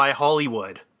adapted by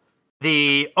Hollywood.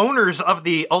 The owners of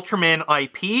the Ultraman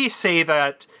IP say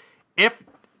that if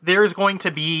there's going to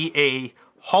be a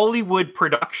Hollywood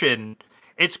production,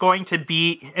 it's going to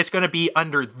be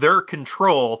under their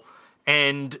control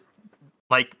and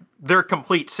like their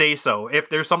complete say so. If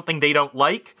there's something they don't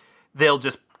like, they'll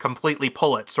just completely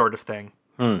pull it, sort of thing.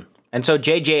 And so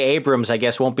J.J. Abrams, I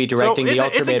guess, won't be directing the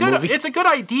Ultraman movie. It's a good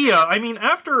idea. I mean,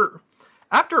 after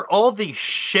all the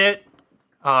shit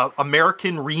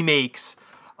American remakes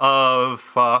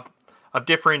of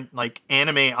different like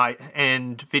anime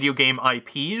and video game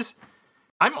IPs,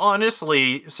 I'm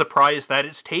honestly surprised that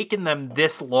it's taken them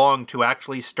this long to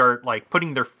actually start like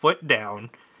putting their foot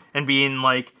down and being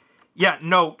like, yeah,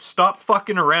 no, stop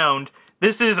fucking around.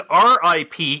 This is our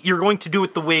IP. You're going to do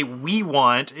it the way we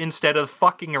want instead of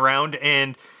fucking around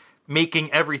and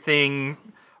making everything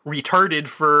retarded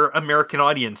for American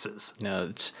audiences. No,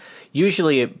 it's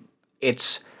usually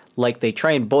it's like they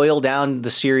try and boil down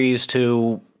the series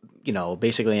to,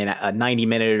 basically a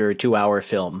 90-minute or a 2-hour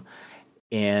film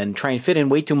and try and fit in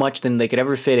way too much than they could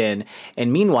ever fit in.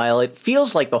 And meanwhile, it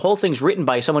feels like the whole thing's written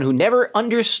by someone who never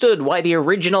understood why the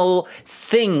original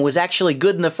thing was actually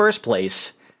good in the first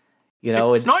place.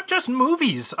 It's not just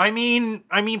movies. I mean,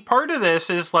 part of this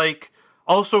is like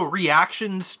also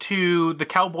reactions to the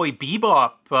Cowboy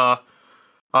Bebop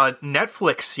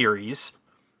Netflix series.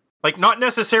 Like, not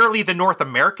necessarily the North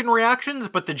American reactions,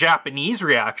 but the Japanese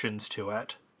reactions to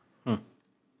it.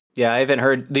 Yeah, I haven't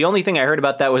heard. The only thing I heard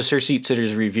about that was Sir Seat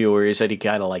Sitter's review, where he said he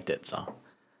kind of liked it. So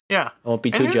yeah, I won't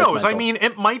be too and judgmental. Who knows? I mean,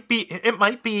 it might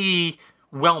be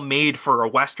well made for a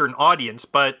Western audience,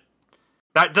 but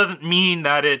that doesn't mean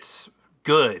that it's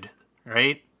good,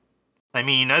 right? I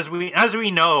mean, as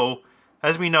we know,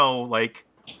 like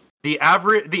the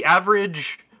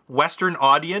average Western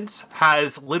audience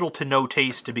has little to no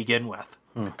taste to begin with.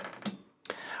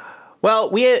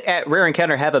 Well, we at Rare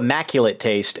Encounter have immaculate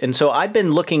taste, and so I've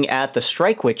been looking at the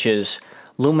Strike Witches,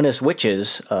 Luminous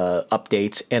Witches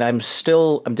updates, and I'm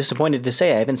disappointed to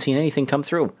say I haven't seen anything come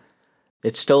through.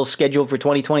 It's still scheduled for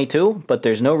 2022, but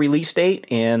there's no release date,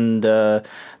 and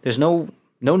there's no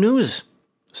news.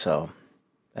 So,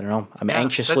 I don't know. I'm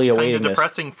anxiously awaiting this. That's kind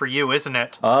of depressing for you, isn't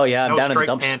it? Oh, yeah, I'm down in the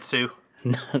Strike dumps. Pantsu.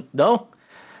 No,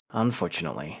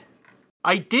 unfortunately.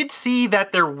 I did see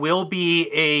that there will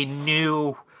be a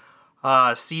new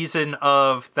season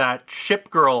of that Ship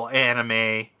Girl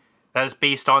anime that is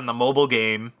based on the mobile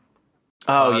game.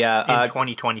 Oh, in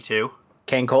 2022.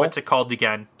 Can Cole? What's it called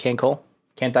again? Can Cole?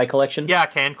 Can't I Collection? Yeah,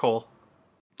 Can Cole.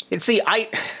 And see, I've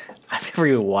never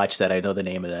even watched that. I know the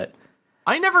name of that.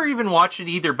 I never even watched it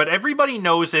either, but everybody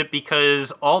knows it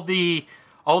because all the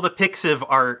Pixiv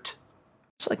art.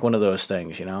 It's like one of those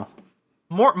things, you know?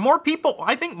 More people,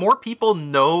 I think more people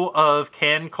know of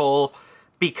Can Cole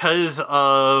because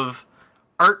of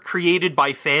art created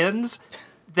by fans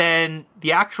than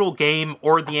the actual game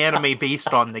or the anime based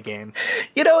on the game.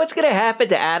 You know what's going to happen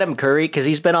to Adam Curry, because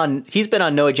he's been on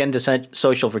No Agenda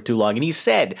Social for too long, and he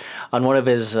said on one of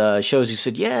his shows, he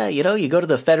said, yeah, you know, you go to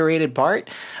the federated part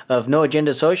of No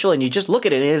Agenda Social and you just look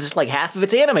at it and it's like half of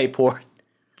it's anime porn.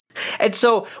 And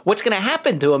so what's going to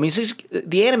happen to him is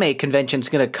the anime convention's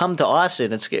going to come to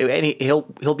Austin, and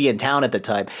he'll be in town at the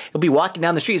time. He'll be walking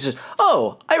down the street and says,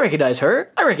 oh, I recognize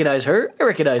her. I recognize her. I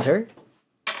recognize her.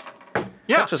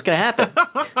 Yeah. That's what's going to happen.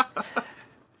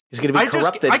 He's going to be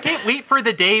corrupted. I can't wait for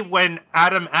the day when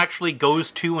Adam actually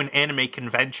goes to an anime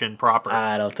convention proper.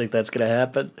 I don't think that's going to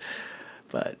happen,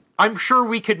 but I'm sure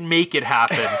we could make it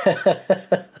happen.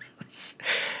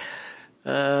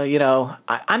 You know,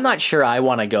 I'm not sure I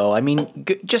want to go. I mean,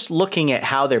 just looking at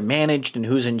how they're managed and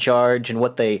who's in charge and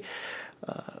what they,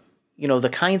 you know, the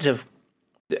kinds of,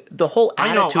 the whole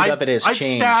attitude of it has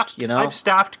changed, you know? I've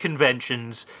staffed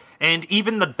conventions, and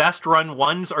even the best run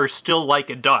ones are still like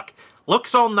a duck.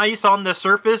 Looks all nice on the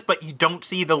surface, but you don't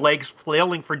see the legs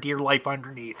flailing for dear life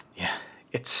underneath. Yeah,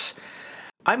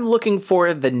 I'm looking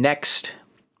for the next,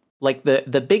 like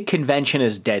the big convention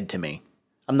is dead to me.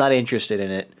 I'm not interested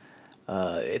in it.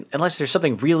 Unless there's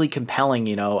something really compelling,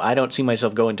 you know. I don't see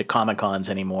myself going to Comic-Cons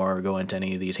anymore or going to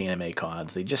any of these anime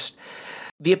cons.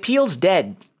 The appeal's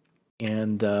dead.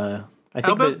 And I think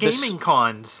how about gaming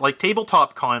cons, like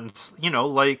tabletop cons, you know,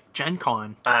 like Gen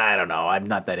Con? I don't know. I'm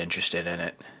not that interested in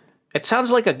it. It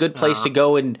sounds like a good place to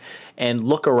go and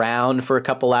look around for a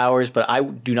couple hours, but I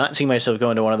do not see myself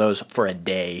going to one of those for a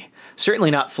day.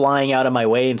 Certainly not flying out of my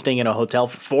way and staying in a hotel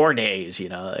for 4 days, you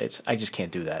know. I just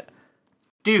can't do that.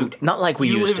 Dude, not like we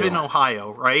used to. You live in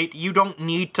Ohio, right? You don't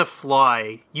need to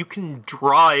fly. You can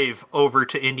drive over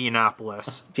to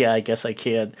Indianapolis. Yeah, I guess I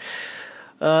can.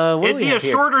 It'd be a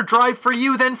shorter drive for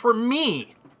you than for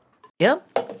me.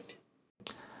 Yep.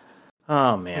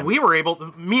 Oh, man.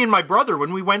 Me and my brother,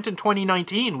 when we went in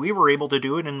 2019, we were able to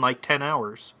do it in like 10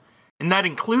 hours. And that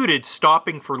included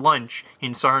stopping for lunch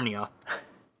in Sarnia.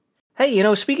 Hey, you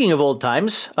know, speaking of old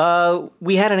times,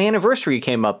 we had an anniversary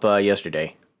came up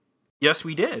yesterday. Yes,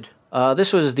 we did.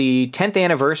 This was the 10th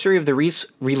anniversary of the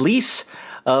release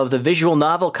of the visual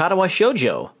novel Katawa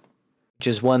Shoujo, which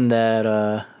is one that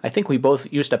I think we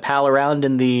both used to pal around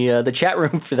in the chat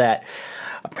room for that.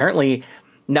 Apparently,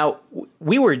 now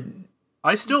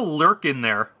I still lurk in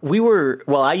there.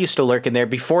 I used to lurk in there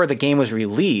before the game was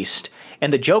released,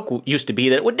 and the joke used to be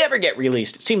that it would never get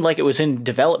released. It seemed like it was in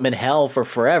development hell for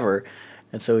forever,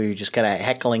 and so we were just kind of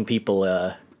heckling people.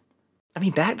 I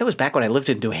mean, that was back when I lived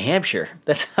in New Hampshire.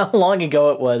 That's how long ago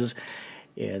it was.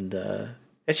 And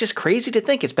it's just crazy to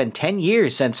think. It's been 10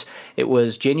 years since it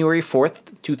was January 4th,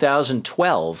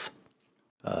 2012.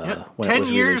 10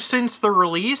 years since the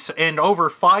release and over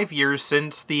 5 years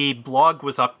since the blog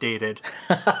was updated.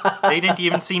 They didn't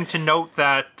even seem to note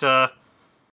that the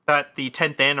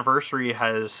 10th anniversary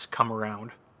has come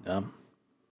around.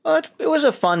 Well, it was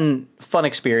a fun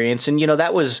experience. And, you know,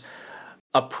 that was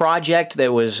a project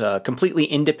that was completely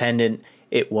independent.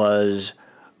 It was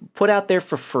put out there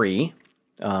for free,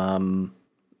 and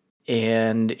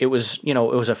it was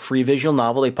a free visual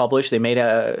novel they published. They made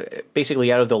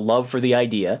basically out of the love for the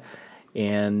idea,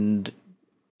 and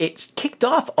it's kicked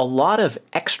off a lot of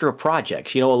extra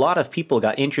projects. You know, a lot of people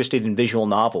got interested in visual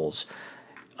novels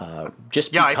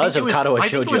just because of Katawa Shoujo. I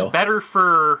think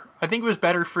it was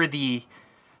better for the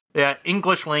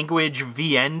English language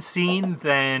VN scene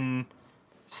than,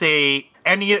 say,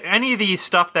 any of the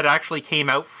stuff that actually came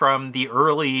out from the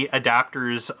early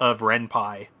adapters of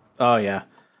Renpai. Oh, yeah.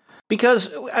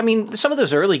 Because, I mean, some of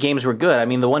those early games were good. I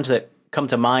mean, the ones that come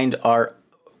to mind are,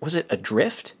 was it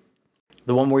Adrift?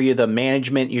 The one where you're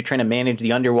trying to manage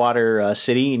the underwater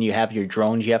city and you have your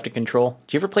drones you have to control.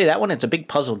 Did you ever play that one? It's a big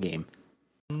puzzle game.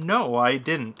 No, I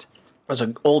didn't. It was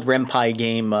an old Renpai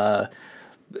game. It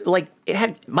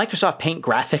had Microsoft Paint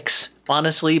graphics,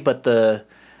 honestly, but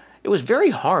it was very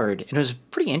hard, and it was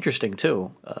pretty interesting,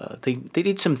 too. They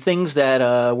did some things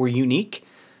that were unique,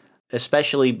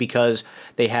 especially because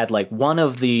they had, like, one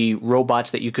of the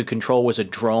robots that you could control was a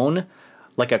drone,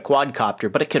 like a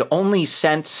quadcopter, but it could only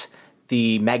sense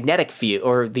the magnetic field,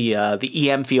 or the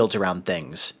EM fields around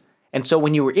things. And so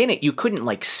when you were in it, you couldn't,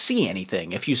 like, see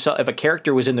anything. If a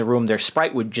character was in the room, their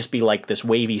sprite would just be, like, this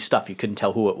wavy stuff. You couldn't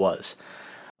tell who it was.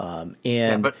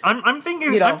 And But I'm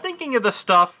thinking you know- I'm thinking of the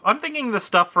stuff. I'm thinking the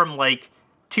stuff from like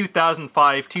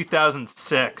 2005,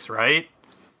 2006, right?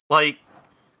 Like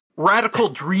Radical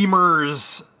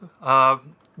Dreamers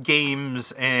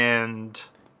games and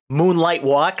Moonlight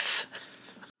Walks.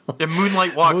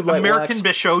 Moonlight Walks, Moonlight American Walks.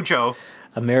 Bishojo.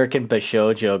 American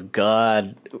Bishojo.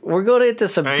 God, we're going into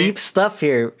some Right? deep stuff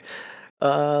here.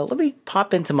 Let me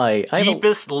pop into my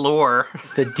Deepest lore.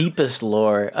 the deepest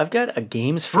lore. I've got a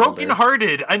games folder. Broken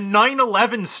Hearted, a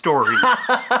 9/11 story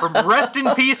from Rest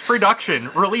in Peace Production,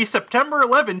 released September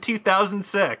 11,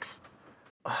 2006.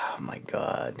 Oh my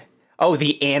god. Oh,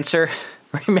 The Answer.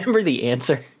 Remember The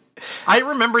Answer? I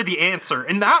remember The Answer,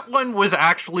 and that one was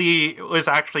actually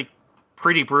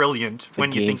pretty brilliant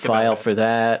when you Game think file about it. for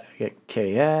that. I got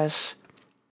KS.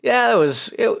 Yeah, it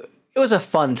was a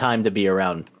fun time to be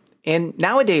around. And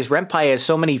nowadays, Ren'Py has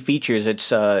so many features.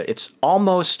 It's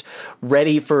almost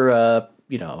ready for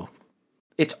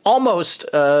it's almost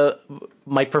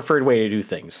my preferred way to do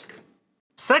things.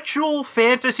 Sexual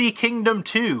Fantasy Kingdom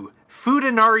 2,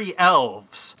 Fudanari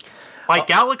Elves, by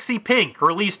Galaxy Pink,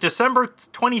 released December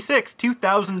 26,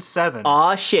 2007.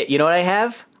 Aw, shit. You know what I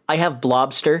have? I have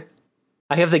Blobster.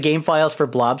 I have the game files for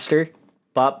Blobster.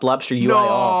 Blobster UI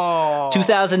all.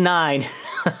 2009.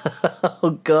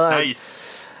 Oh, God. Nice.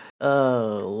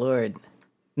 Oh, Lord.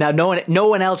 Now, no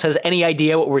one else has any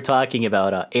idea what we're talking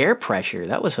about. Air Pressure.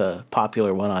 That was a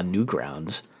popular one on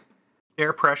Newgrounds.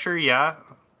 Air Pressure, yeah.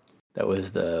 That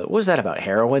was what was that about?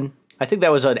 Heroin? I think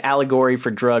that was an allegory for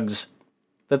drugs.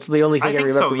 That's the only thing I I think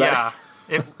remember so, about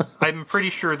yeah. I'm pretty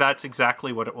sure that's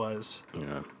exactly what it was.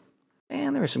 Yeah.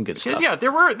 Man, there was some good Because stuff. yeah,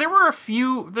 there were a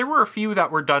few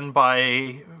that were done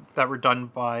by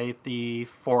the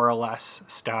 4LS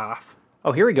staff.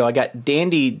 Oh, here we go. I got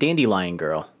Dandelion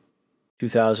Girl.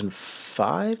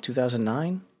 2005,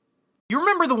 2009. You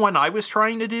remember the one I was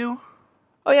trying to do?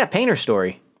 Oh yeah, Painter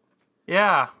Story.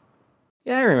 Yeah.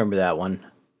 Yeah, I remember that one.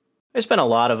 There's been a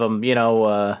lot of them.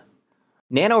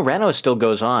 NaNoRenO still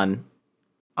goes on.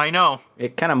 I know.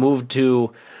 It kind of moved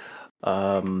to,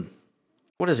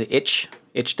 what is it?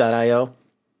 Itch.io.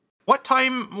 What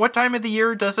time of the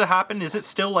year does it happen? Is it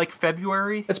still like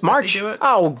February? It's that they March. do it?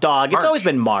 Oh, dog. March. It's always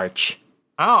been March.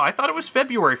 Oh, I thought it was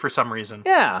February for some reason.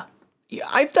 Yeah.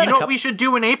 I've done You know what we should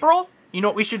do in April?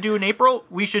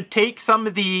 We should take some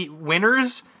of the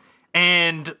winners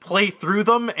and play through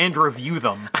them and review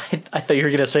them. I thought you were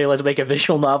going to say, let's make a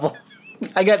visual novel.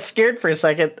 I got scared for a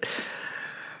second.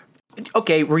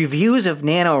 Okay, reviews of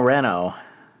NaNoRenO.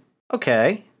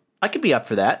 Okay. I could be up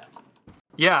for that.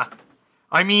 Yeah.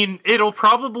 I mean, it'll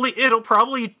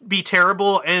probably be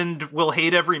terrible and we'll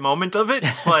hate every moment of it,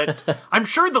 but I'm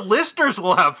sure the listeners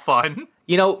will have fun.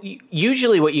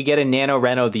 Usually what you get in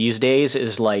NaNoRenO these days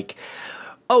is like,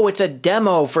 oh, it's a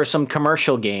demo for some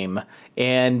commercial game.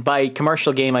 And by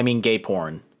commercial game, I mean gay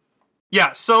porn.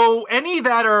 Yeah, so any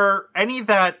that are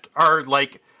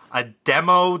like a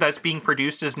demo that's being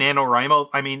produced as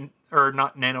NaNoRenO,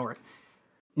 NaNoRenO.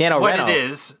 what it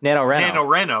is,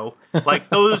 NaNoRenO, like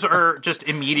those are just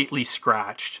immediately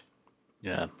scratched.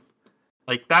 Yeah.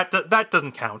 Like that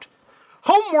doesn't count.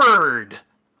 Homeward!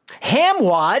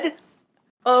 Hamwad?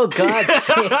 Oh, God.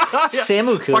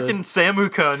 Samu-kun. Fucking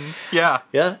Samu-kun. Yeah.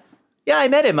 Yeah. Yeah, I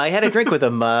met him. I had a drink with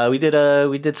him. We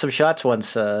did some shots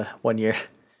once one year.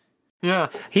 Yeah.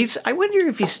 I wonder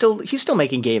if he's still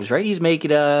making games, right? He's making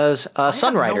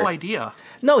Sunrider. I have no idea.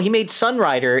 No, he made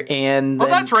Sunrider and Oh,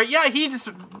 then, that's right. Yeah, he's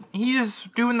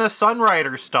doing the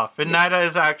Sunrider stuff, and that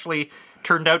has actually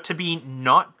turned out to be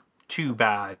not too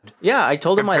bad. Yeah, I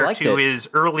told him I compared liked to it. his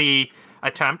early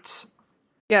attempts.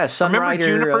 Yeah, Sunrider. Remember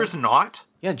Juniper's Knot?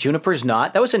 Yeah, Juniper's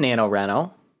Knot. That was a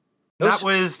NaNoRenO. That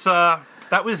was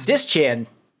Dischan.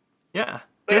 yeah,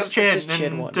 That was the Dischan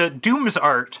Dischan and Doom's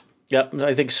Art. Yep,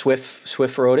 I think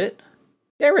Swift wrote it.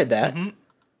 Yeah, I read that. Mm-hmm.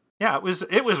 Yeah,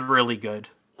 it was really good.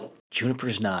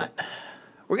 Juniper's Knot.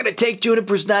 We're gonna take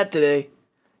Juniper's Knot today.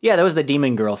 Yeah, that was the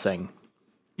Demon Girl thing.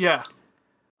 Yeah.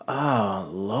 Oh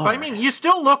Lord. But I mean, you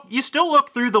still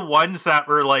look through the ones that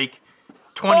were like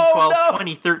 2012,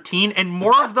 2013, and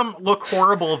more of them look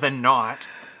horrible than not.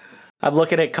 I'm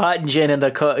looking at Cotton Gin and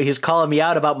he's calling me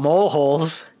out about mole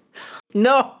holes.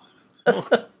 No.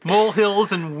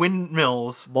 Molehills and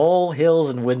windmills. Mole hills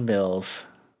and windmills.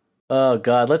 Oh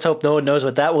God, let's hope no one knows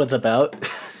what that one's about.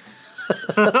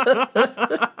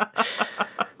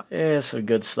 Yeah, some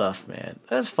good stuff, man.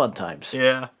 That's fun times.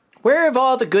 Yeah. Where have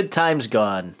all the good times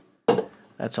gone?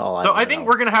 That's all I. So I think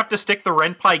we're gonna have to stick the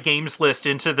Ren'Py games list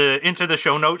into the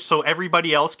show notes so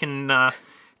everybody else can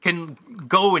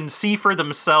go and see for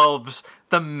themselves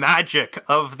the magic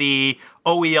of the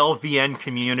OELVN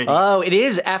community. Oh, it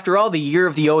is after all the year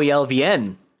of the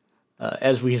OELVN.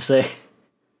 as we say.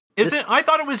 Is it? I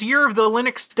thought it was Year of the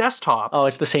Linux Desktop. Oh,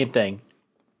 it's the same thing.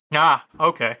 Ah,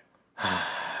 okay.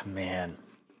 Man.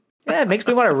 Yeah, it makes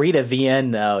me want to read a VN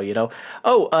now, you know.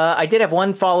 Oh, I did have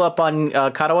one follow-up on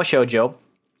Katawa Shoujo.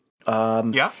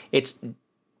 Yeah?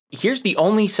 Here's the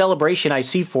only celebration I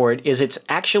see for it, is it's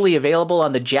actually available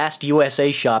on the Just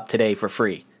USA shop today for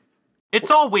free. It's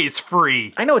always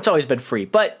free. I know it's always been free,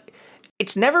 but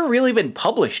it's never really been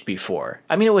published before.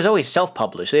 I mean, it was always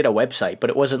self-published. They had a website, but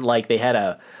it wasn't like they had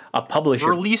a publisher.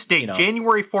 Release date,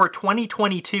 January 4,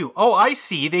 2022. Oh, I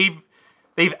see.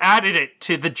 They've added it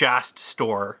to the Just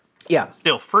store. Yeah.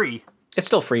 Still free. It's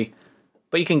still free,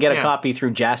 but you can get a copy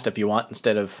through Just if you want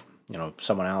instead of,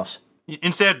 someone else.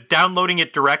 Instead of downloading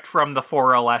it direct from the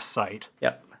 4LS site.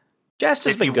 Yep. Just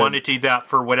has if been you good. wanted to do that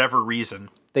for whatever reason.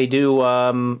 They do,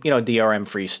 DRM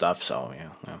free stuff, so,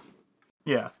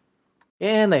 Yeah.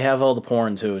 And they have all the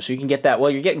porn, too, so you can get that.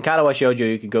 Well, you're getting Katawa Shoujo,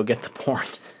 you can go get the porn.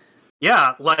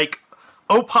 Yeah, like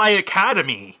Opie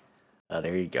Academy. Oh,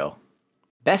 there you go.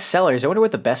 Best sellers. I wonder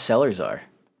what the best sellers are.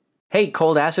 Hey,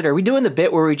 Cold Acid, are we doing the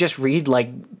bit where we just read,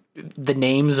 the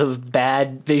names of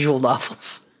bad visual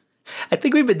novels? I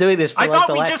think we've been doing this for the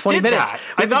last 20 minutes.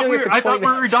 I thought we were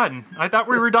done. I thought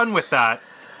we were done with that.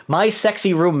 My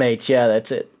Sexy Roommates. Yeah,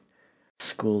 that's it.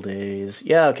 School Days.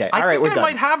 Yeah, okay. All right, we're done. I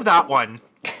might have that one.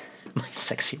 My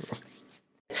Sexy Roommate.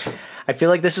 I feel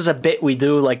like this is a bit we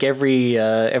do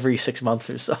every 6 months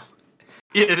or so.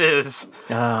 It is.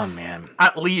 Oh, man.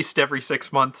 At least every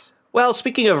 6 months. Well,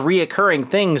 speaking of reoccurring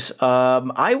things,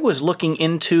 I was looking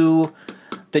into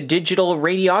the digital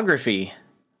radiography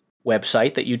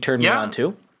website that you turned me on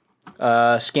to,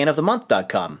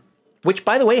 scanofthemonth.com, which,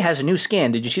 by the way, has a new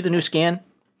scan. Did you see the new scan?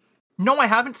 No, I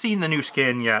haven't seen the new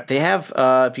scan yet. They have,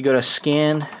 if you go to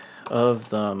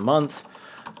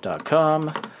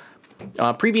scanofthemonth.com,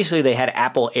 previously they had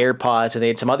Apple AirPods and they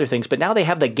had some other things, but now they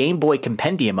have the Game Boy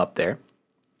Compendium up there.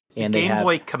 And Game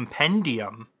Boy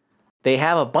Compendium? They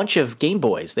have a bunch of Game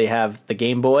Boys. They have the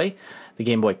Game Boy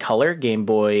Color, Game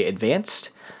Boy Advanced,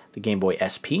 the Game Boy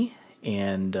SP,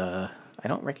 and I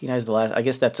don't recognize the last. I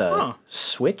guess that's a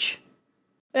Switch.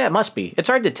 Yeah, it must be. It's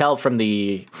hard to tell from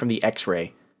the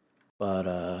X-ray,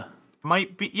 but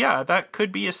might be. Yeah, that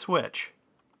could be a Switch.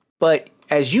 But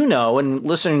as you know, and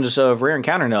listeners of Rare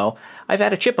Encounter know, I've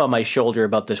had a chip on my shoulder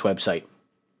about this website.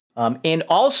 And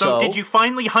also, so did you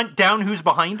finally hunt down who's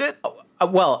behind it?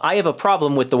 Well, I have a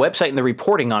problem with the website and the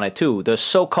reporting on it, too. The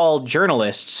so-called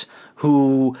journalists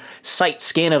who cite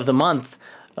Scan of the Month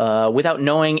without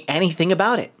knowing anything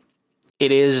about it.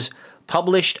 It is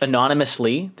published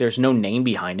anonymously. There's no name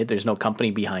behind it. There's no company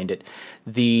behind it.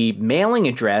 The mailing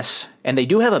address, and they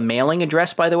do have a mailing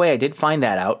address, by the way. I did find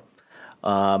that out,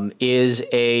 is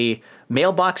a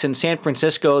mailbox in San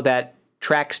Francisco that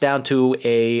tracks down to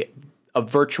a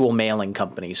virtual mailing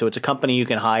company. So it's a company you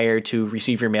can hire to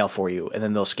receive your mail for you, and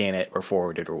then they'll scan it or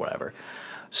forward it or whatever.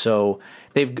 So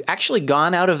they've actually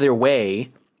gone out of their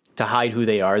way to hide who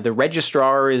they are. The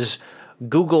registrar is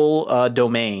Google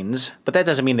Domains, but that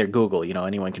doesn't mean they're Google.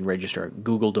 Anyone can register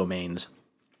Google Domains.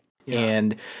 Yeah.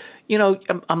 And,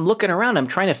 I'm looking around. I'm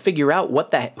trying to figure out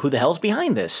who the hell's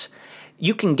behind this.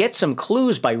 You can get some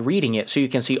clues by reading it, so you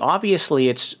can see, obviously,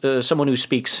 it's someone who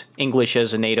speaks English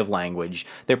as a native language.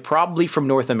 They're probably from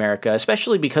North America,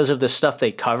 especially because of the stuff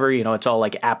they cover. It's all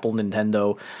like Apple,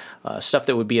 Nintendo, stuff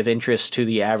that would be of interest to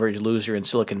the average loser in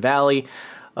Silicon Valley.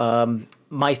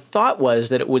 My thought was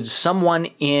that it was someone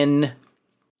in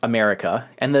America,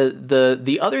 and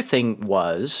the other thing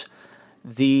was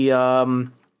the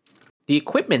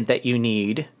equipment that you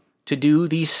need to do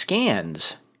these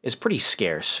scans is pretty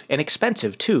scarce and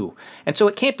expensive too. And so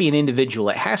it can't be an individual.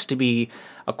 It has to be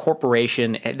a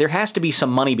corporation. There has to be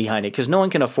some money behind it because no one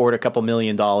can afford a couple $1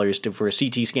 million for a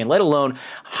CT scan, let alone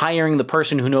hiring the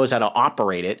person who knows how to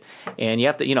operate it. And you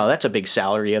have to, that's a big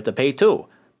salary you have to pay too.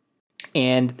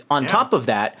 And on top of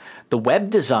that, the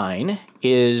web design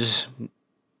is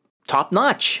top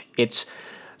notch.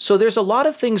 So there's a lot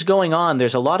of things going on.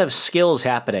 There's a lot of skills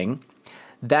happening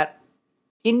that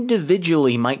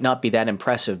individually might not be that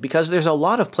impressive because there's a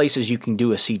lot of places you can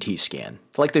do a CT scan.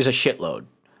 Like there's a shitload.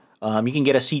 You can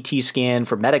get a CT scan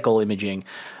for medical imaging,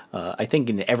 I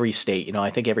think in every state. I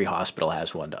think every hospital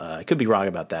has one. I could be wrong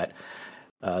about that.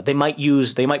 They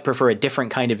might prefer a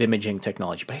different kind of imaging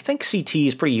technology, but I think CT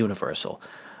is pretty universal.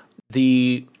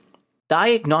 The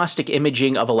diagnostic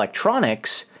imaging of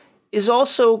electronics is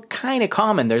also kind of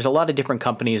common. There's a lot of different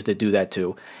companies that do that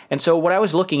too. And so what I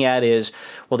was looking at is,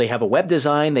 well, they have a web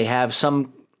design, they have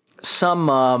some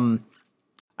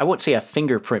I won't say a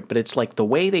fingerprint, but it's like the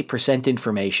way they present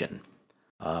information.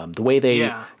 The way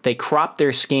they crop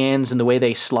their scans and the way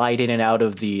they slide in and out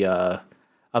of the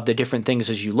different things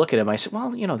as you look at them, I said,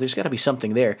 well, there's got to be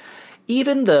something there.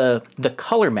 Even the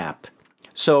color map.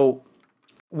 So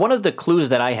one of the clues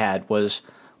that I had was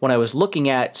when I was looking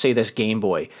at, say, this Game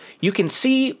Boy, you can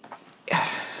see.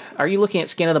 Are you looking at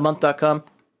scanofthemonth.com?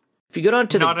 If you go down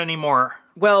to Not anymore.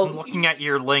 Well, I'm looking at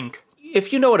your link.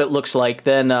 If you know what it looks like,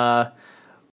 then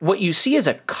what you see is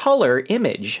a color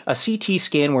image, a CT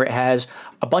scan where it has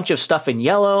a bunch of stuff in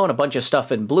yellow and a bunch of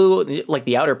stuff in blue, like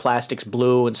the outer plastic's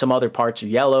blue and some other parts are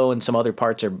yellow and some other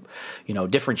parts are,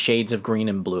 different shades of green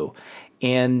and blue.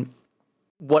 And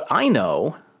what I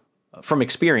know from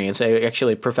experience,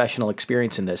 actually professional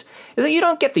experience in this, is that you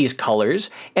don't get these colors,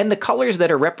 and the colors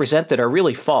that are represented are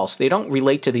really false. They don't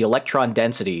relate to the electron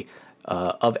density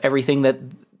of everything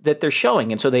that they're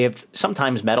showing. And so they have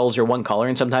sometimes metals are one color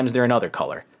and sometimes they're another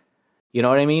color. You know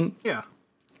what I mean? Yeah.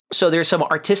 So there's some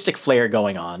artistic flair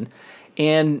going on.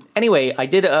 And anyway, I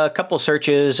did a couple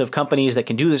searches of companies that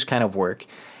can do this kind of work.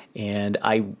 And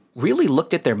I really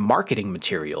looked at their marketing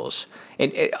materials.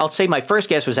 And I'll say my first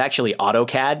guess was actually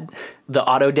AutoCAD, the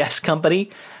Autodesk company.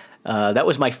 That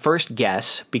was my first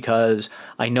guess because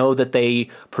I know that they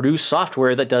produce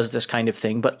software that does this kind of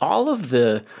thing. But all of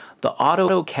the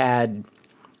AutoCAD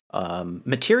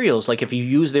materials, like if you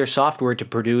use their software to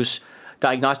produce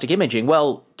diagnostic imaging,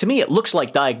 well, to me, it looks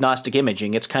like diagnostic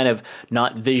imaging. It's kind of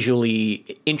not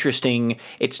visually interesting.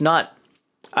 It's not,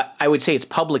 I would say it's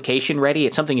publication ready.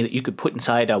 It's something that you could put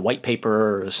inside a white paper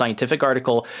or a scientific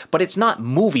article, but it's not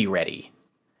movie ready.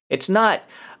 It's not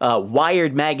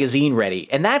Wired magazine ready.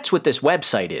 And that's what this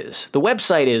website is. The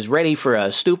website is ready for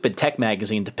a stupid tech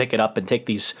magazine to pick it up and take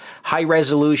these high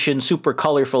resolution, super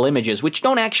colorful images, which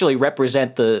don't actually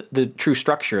represent the true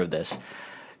structure of this,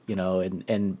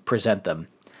 and present them.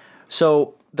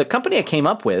 So the company I came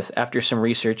up with after some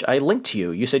research, I linked to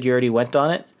you. You said you already went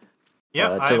on it?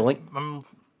 Yeah,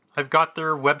 I've got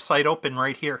their website open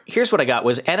right here. Here's what I got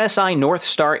was NSI North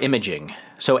Star Imaging.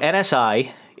 So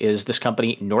NSI is this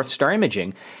company, North Star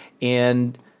Imaging,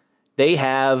 and they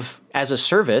have, as a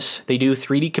service, they do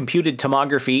 3D computed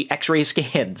tomography X-ray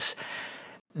scans.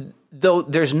 Though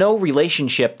there's no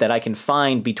relationship that I can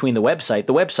find between the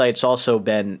website's also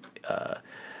been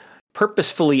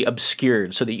purposefully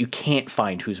obscured so that you can't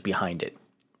find who's behind it.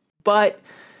 But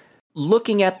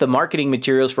looking at the marketing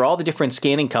materials for all the different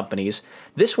scanning companies,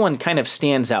 this one kind of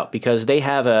stands out because they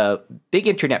have a big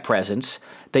internet presence.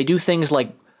 They do things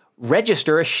like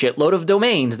register a shitload of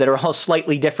domains that are all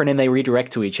slightly different and they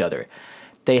redirect to each other.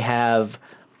 They have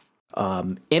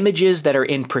images that are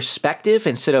in perspective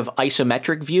instead of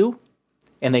isometric view,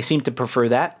 and they seem to prefer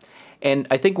that. And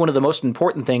I think one of the most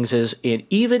important things is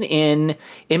even in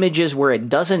images where it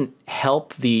doesn't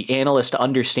help the analyst to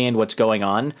understand what's going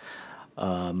on,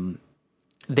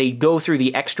 they go through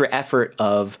the extra effort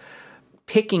of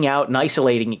picking out and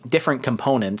isolating different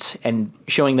components and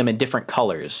showing them in different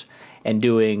colors and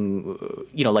doing,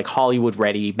 like Hollywood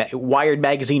ready, Wired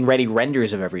magazine ready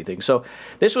renders of everything. So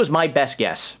this was my best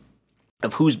guess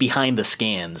of who's behind the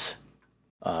scans.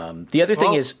 The other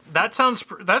thing is that sounds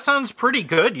pretty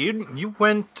good. You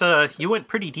went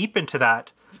pretty deep into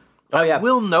that. Oh yeah. I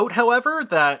will note, however,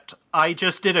 that I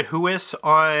just did a whois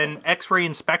on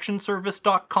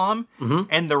xrayinspectionservice.com,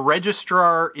 and the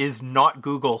registrar is not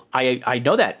Google. I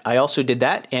know that. I also did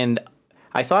that, and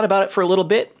I thought about it for a little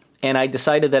bit, and I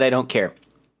decided that I don't care.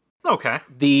 Okay.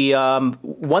 The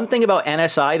one thing about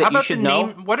NSI that you should know...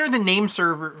 What are the name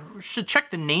servers? We should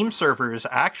check the name servers,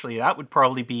 actually. That would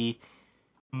probably be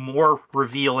more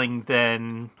revealing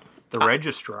than the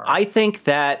registrar. I think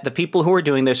that the people who are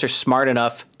doing this are smart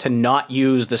enough to not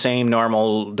use the same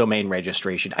normal domain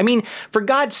registration. I mean, for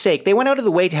God's sake, they went out of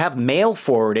the way to have mail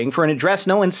forwarding for an address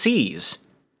no one sees.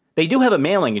 They do have a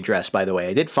mailing address, by the way.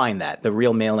 I did find that, the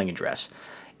real mailing address.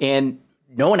 And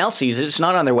no one else sees it. It's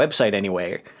not on their website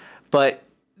anyway. But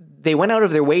they went out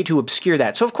of their way to obscure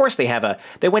that. So, of course, they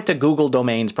went to Google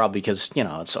domains probably because,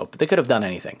 it's open. They could have done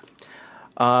anything.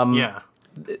 Yeah.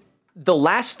 The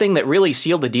last thing that really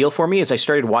sealed the deal for me is I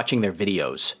started watching their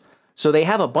videos. So they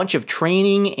have a bunch of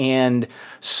training and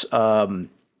videos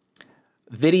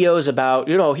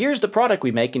about, here's the product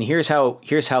we make and here's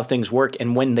how things work.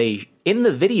 And when in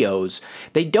the videos,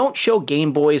 they don't show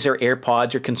Game Boys or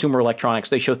AirPods or consumer electronics.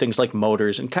 They show things like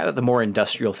motors and kind of the more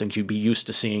industrial things you'd be used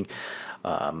to seeing,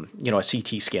 a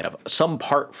CT scan of some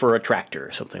part for a tractor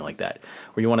or something like that,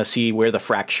 where you want to see where the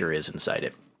fracture is inside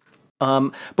it.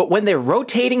 But when they're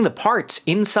rotating the parts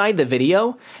inside the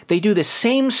video, they do the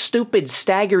same stupid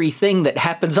staggery thing that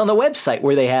happens on the website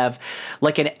where they have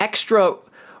like an extra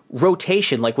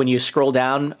rotation, like when you scroll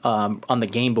down on the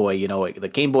Game Boy, the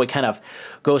Game Boy kind of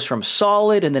goes from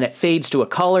solid and then it fades to a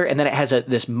color, and then it has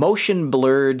this motion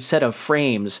blurred set of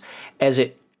frames as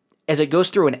it goes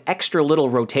through an extra little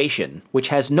rotation, which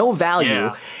has no value.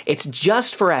 Yeah. It's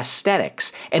just for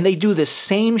aesthetics, and they do the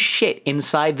same shit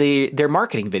inside their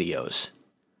marketing videos.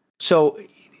 So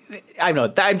I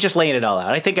don't know. I'm just laying it all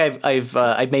out. I think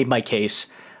I've made my case.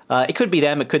 It could be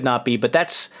them, it could not be, but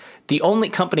that's the only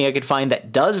company I could find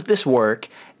that does this work,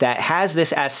 that has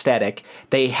this aesthetic.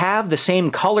 They have the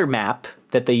same color map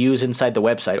that they use inside the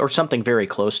website, or something very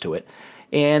close to it.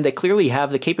 And they clearly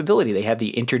have the capability. They have the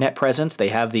internet presence. They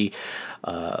have the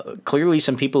clearly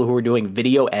some people who are doing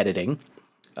video editing.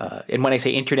 And when I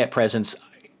say internet presence,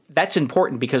 that's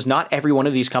important because not every one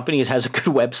of these companies has a good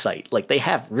website. Like, they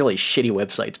have really shitty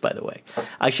websites, by the way.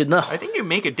 I should know. I think you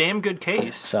make a damn good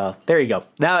case. So there you go.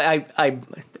 Now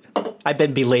I've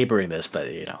been belaboring this, but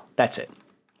that's it.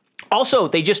 Also,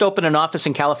 they just opened an office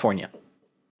in California.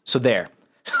 So there.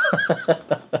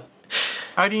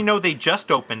 How do you know they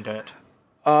just opened it?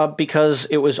 Because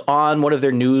it was on one of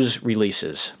their news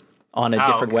releases on a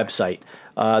different okay. website.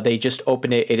 They just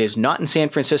opened it. It is not in San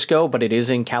Francisco, but it is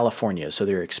in California. So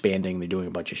they're expanding. They're doing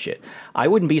a bunch of shit. I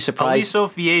wouldn't be surprised.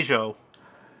 Aliso Viejo.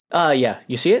 Yeah.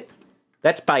 You see it?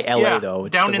 That's by LA, though.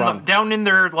 It's down in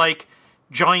their like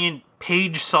giant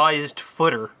page-sized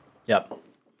footer. Yep.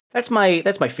 That's my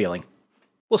feeling.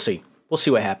 We'll see. We'll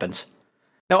see what happens.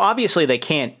 Now, obviously, they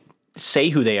can't say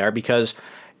who they are because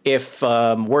if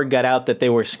word got out that they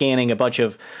were scanning a bunch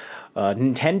of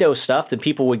Nintendo stuff, then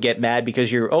people would get mad because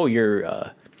there's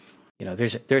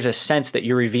a sense that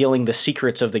you're revealing the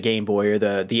secrets of the Game Boy or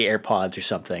the AirPods or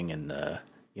something, and though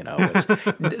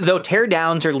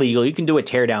teardowns are legal, you can do a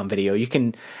teardown video. You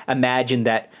can imagine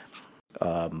that.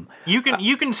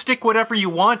 You can stick whatever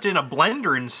you want in a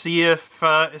blender and see if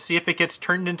it gets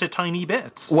turned into tiny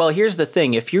bits. Well, here's the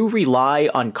thing: if you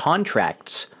rely on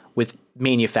contracts with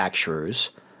manufacturers,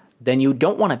 then you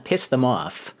don't want to piss them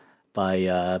off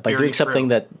by doing something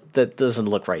that doesn't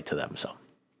look right to them. So,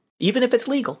 even if it's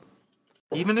legal.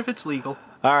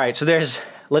 All right, so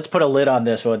let's put a lid on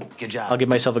this one. Good job. I'll give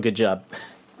myself a good job.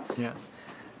 Yeah.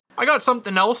 I got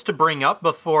something else to bring up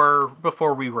before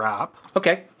we wrap.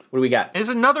 Okay. What do we got? It's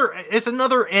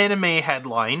another anime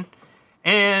headline,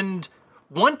 and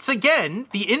once again,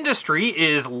 the industry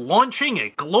is launching a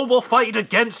global fight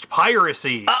against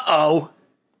piracy. Uh-oh.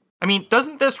 I mean,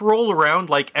 doesn't this roll around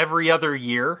like every other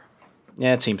year?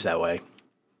 Yeah, it seems that way.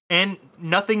 And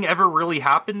nothing ever really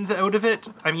happens out of it?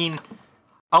 I mean,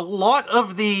 a lot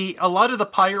of the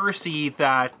piracy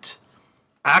that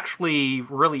actually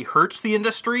really hurts the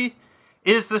industry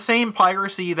is the same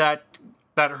piracy that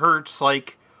hurts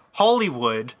like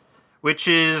Hollywood, which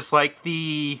is like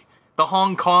the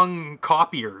Hong Kong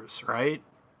copiers, right?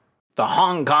 The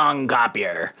Hong Kong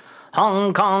copier.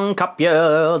 Hong Kong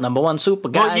copier, number one super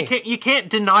guy. Well, you can't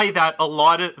deny that a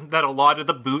lot of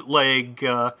the bootleg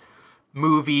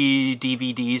movie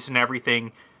DVDs and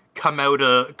everything come out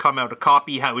of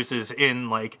copy houses in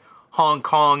like Hong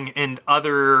Kong and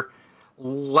other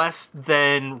less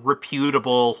than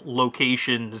reputable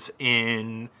locations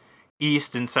in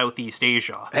East and Southeast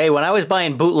Asia. Hey, when I was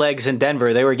buying bootlegs in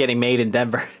Denver, they were getting made in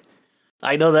Denver.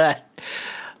 I know that.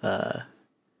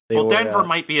 Denver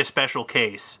might be a special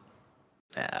case.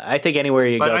 I think anywhere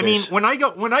you go. But I mean, when I've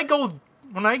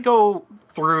gone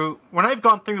through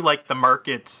like the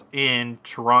markets in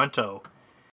Toronto,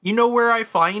 you know where I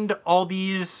find all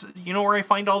these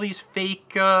fake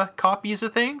copies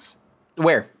of things?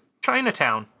 Where?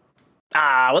 Chinatown.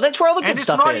 Ah, well, that's where all the good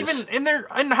stuff is. And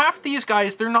half these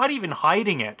guys, they're not even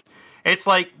hiding it. It's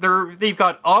like they've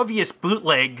got obvious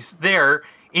bootlegs there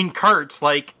in carts,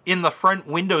 like in the front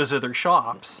windows of their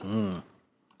shops.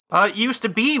 It used to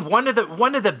be one of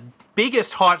the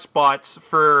biggest hotspots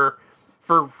for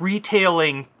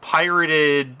retailing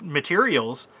pirated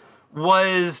materials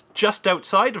was just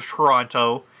outside of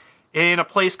Toronto in a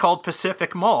place called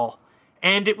Pacific Mall.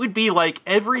 And it would be like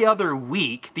every other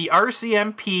week, the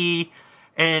RCMP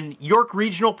and York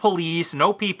Regional Police and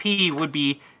OPP would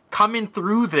be coming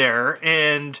through there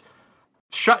and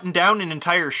shutting down an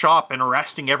entire shop and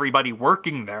arresting everybody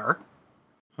working there.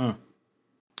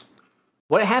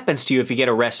 What happens to you if you get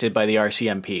arrested by the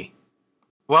RCMP?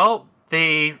 Well,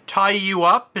 they tie you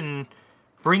up and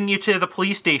bring you to the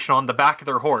police station on the back of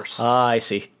their horse. Ah, I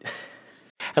see.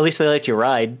 At least they let you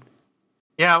ride.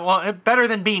 Yeah, well, better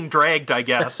than being dragged, I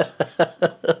guess.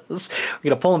 We're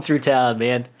gonna pull them through town,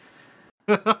 man.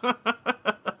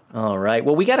 All right.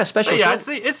 Well, we got a special. Yeah,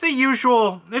 it's the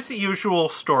usual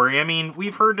story. I mean,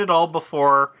 we've heard it all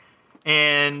before,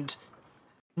 and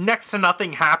next to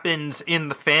nothing happens in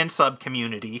the fan sub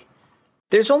community.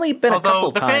 There's only been a couple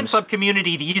Although the fan times. sub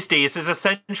community these days is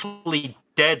essentially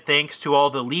dead thanks to all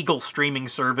the legal streaming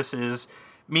services,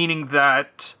 meaning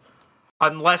that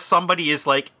unless somebody is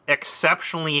like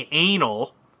exceptionally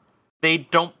anal, they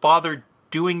don't bother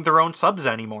doing their own subs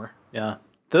anymore. Yeah.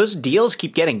 Those deals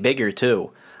keep getting bigger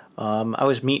too. I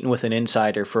was meeting with an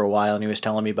insider for a while, and he was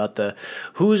telling me about the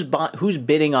who's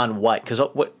bidding on what. Because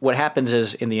what happens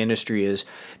is in the industry is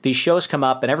these shows come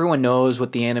up, and everyone knows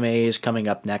what the anime is coming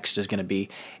up next is going to be,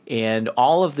 and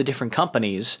all of the different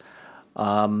companies,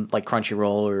 like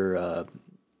Crunchyroll or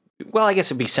well, I guess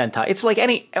it'd be Sentai. It's like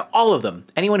all of them.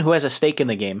 Anyone who has a stake in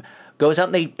the game goes out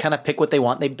and they kind of pick what they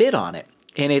want. And they bid on it,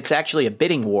 and it's actually a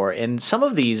bidding war. And some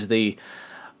of these,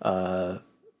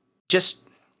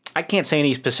 I can't say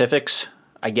any specifics,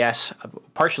 I guess,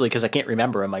 partially because I can't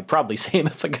remember them. I'd probably say them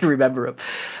if I could remember them.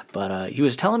 But he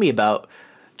was telling me about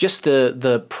just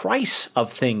the price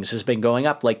of things has been going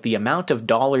up, like the amount of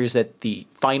dollars that the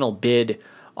final bid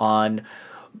on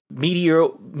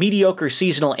mediocre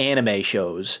seasonal anime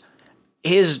shows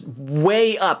is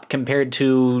way up compared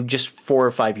to just 4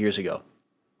 or 5 years ago.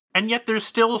 And yet there's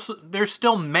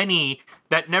still many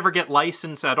that never get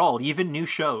licensed at all, even new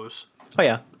shows. Oh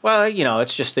yeah. Well,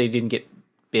 it's just they didn't get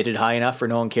bidded high enough or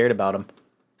no one cared about them,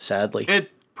 sadly.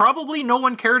 It probably no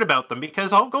one cared about them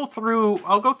because I'll go through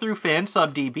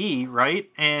FansubDB, right?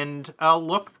 And I'll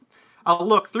look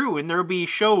through and there'll be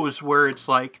shows where it's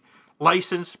like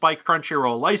licensed by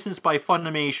Crunchyroll, licensed by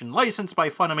Funimation, licensed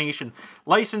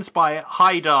by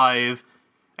High Dive,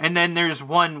 and then there's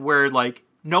one where like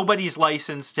nobody's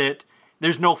licensed it.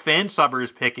 There's no fan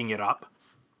subbers picking it up.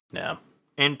 Yeah.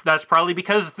 And that's probably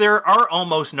because there are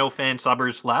almost no fan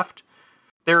subbers left.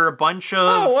 There are a bunch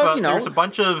of there's a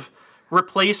bunch of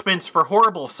replacements for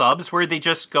horrible subs where they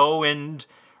just go and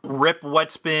rip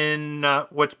what's been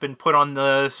put on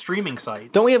the streaming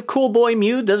sites. Don't we have Cool Boy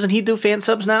Mew? Doesn't he do fan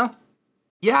subs now?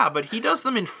 Yeah, but he does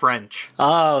them in French.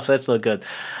 Oh, so that's not good.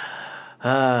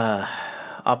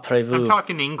 Après-vous. I'm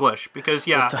talking English because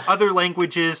other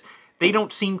languages they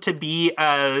don't seem to be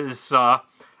as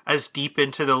deep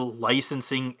into the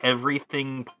licensing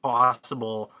everything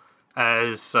possible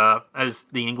as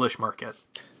the English market.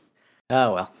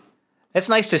 Oh well, it's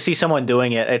nice to see someone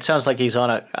doing it. It sounds like he's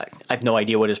on I have no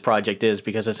idea what his project is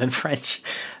because it's in French,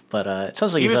 but it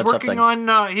sounds like he's on something.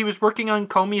 He was working on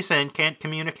Komi-san Can't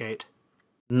Communicate.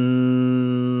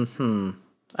 I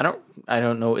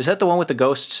don't know. Is that the one with the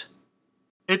ghosts?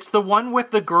 It's the one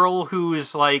with the girl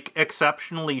who's like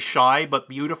exceptionally shy but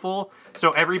beautiful.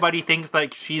 So everybody thinks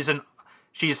like she's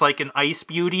like an ice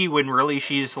beauty when really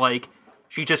she's like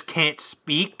she just can't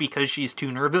speak because she's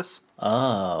too nervous.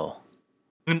 Oh.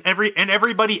 And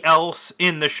everybody else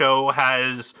in the show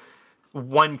has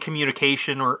one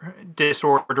communication or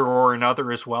disorder or another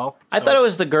as well. I thought it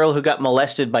was the girl who got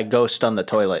molested by ghosts on the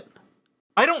toilet.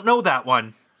 I don't know that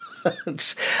one. All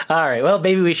right. Well,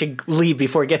 maybe we should leave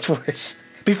before it gets worse.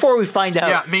 Before we find out.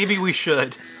 Yeah, maybe we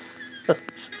should.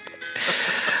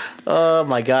 Oh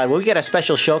my God. Well, we got a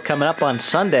special show coming up on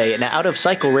Sunday. An Out of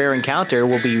Cycle Rare Encounter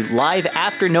will be live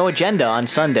after No Agenda on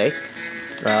Sunday.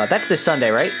 That's this Sunday,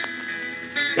 right?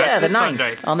 That's the this 9th.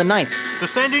 Sunday. On the 9th. So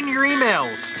send in your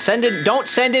emails. Don't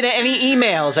send in any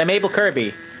emails. I'm Abel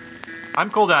Kirby. I'm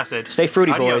Cold Acid. Stay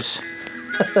fruity, Adios. boys.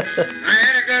 I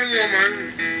had a good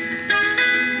woman,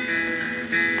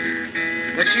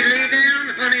 but she lay down,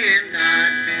 honey, and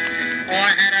died. Oh,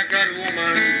 I had a good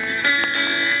woman,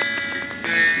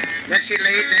 but she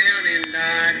lay down and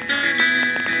died.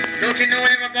 Don't you know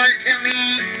everybody tell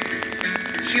me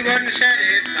she wasn't satisfied?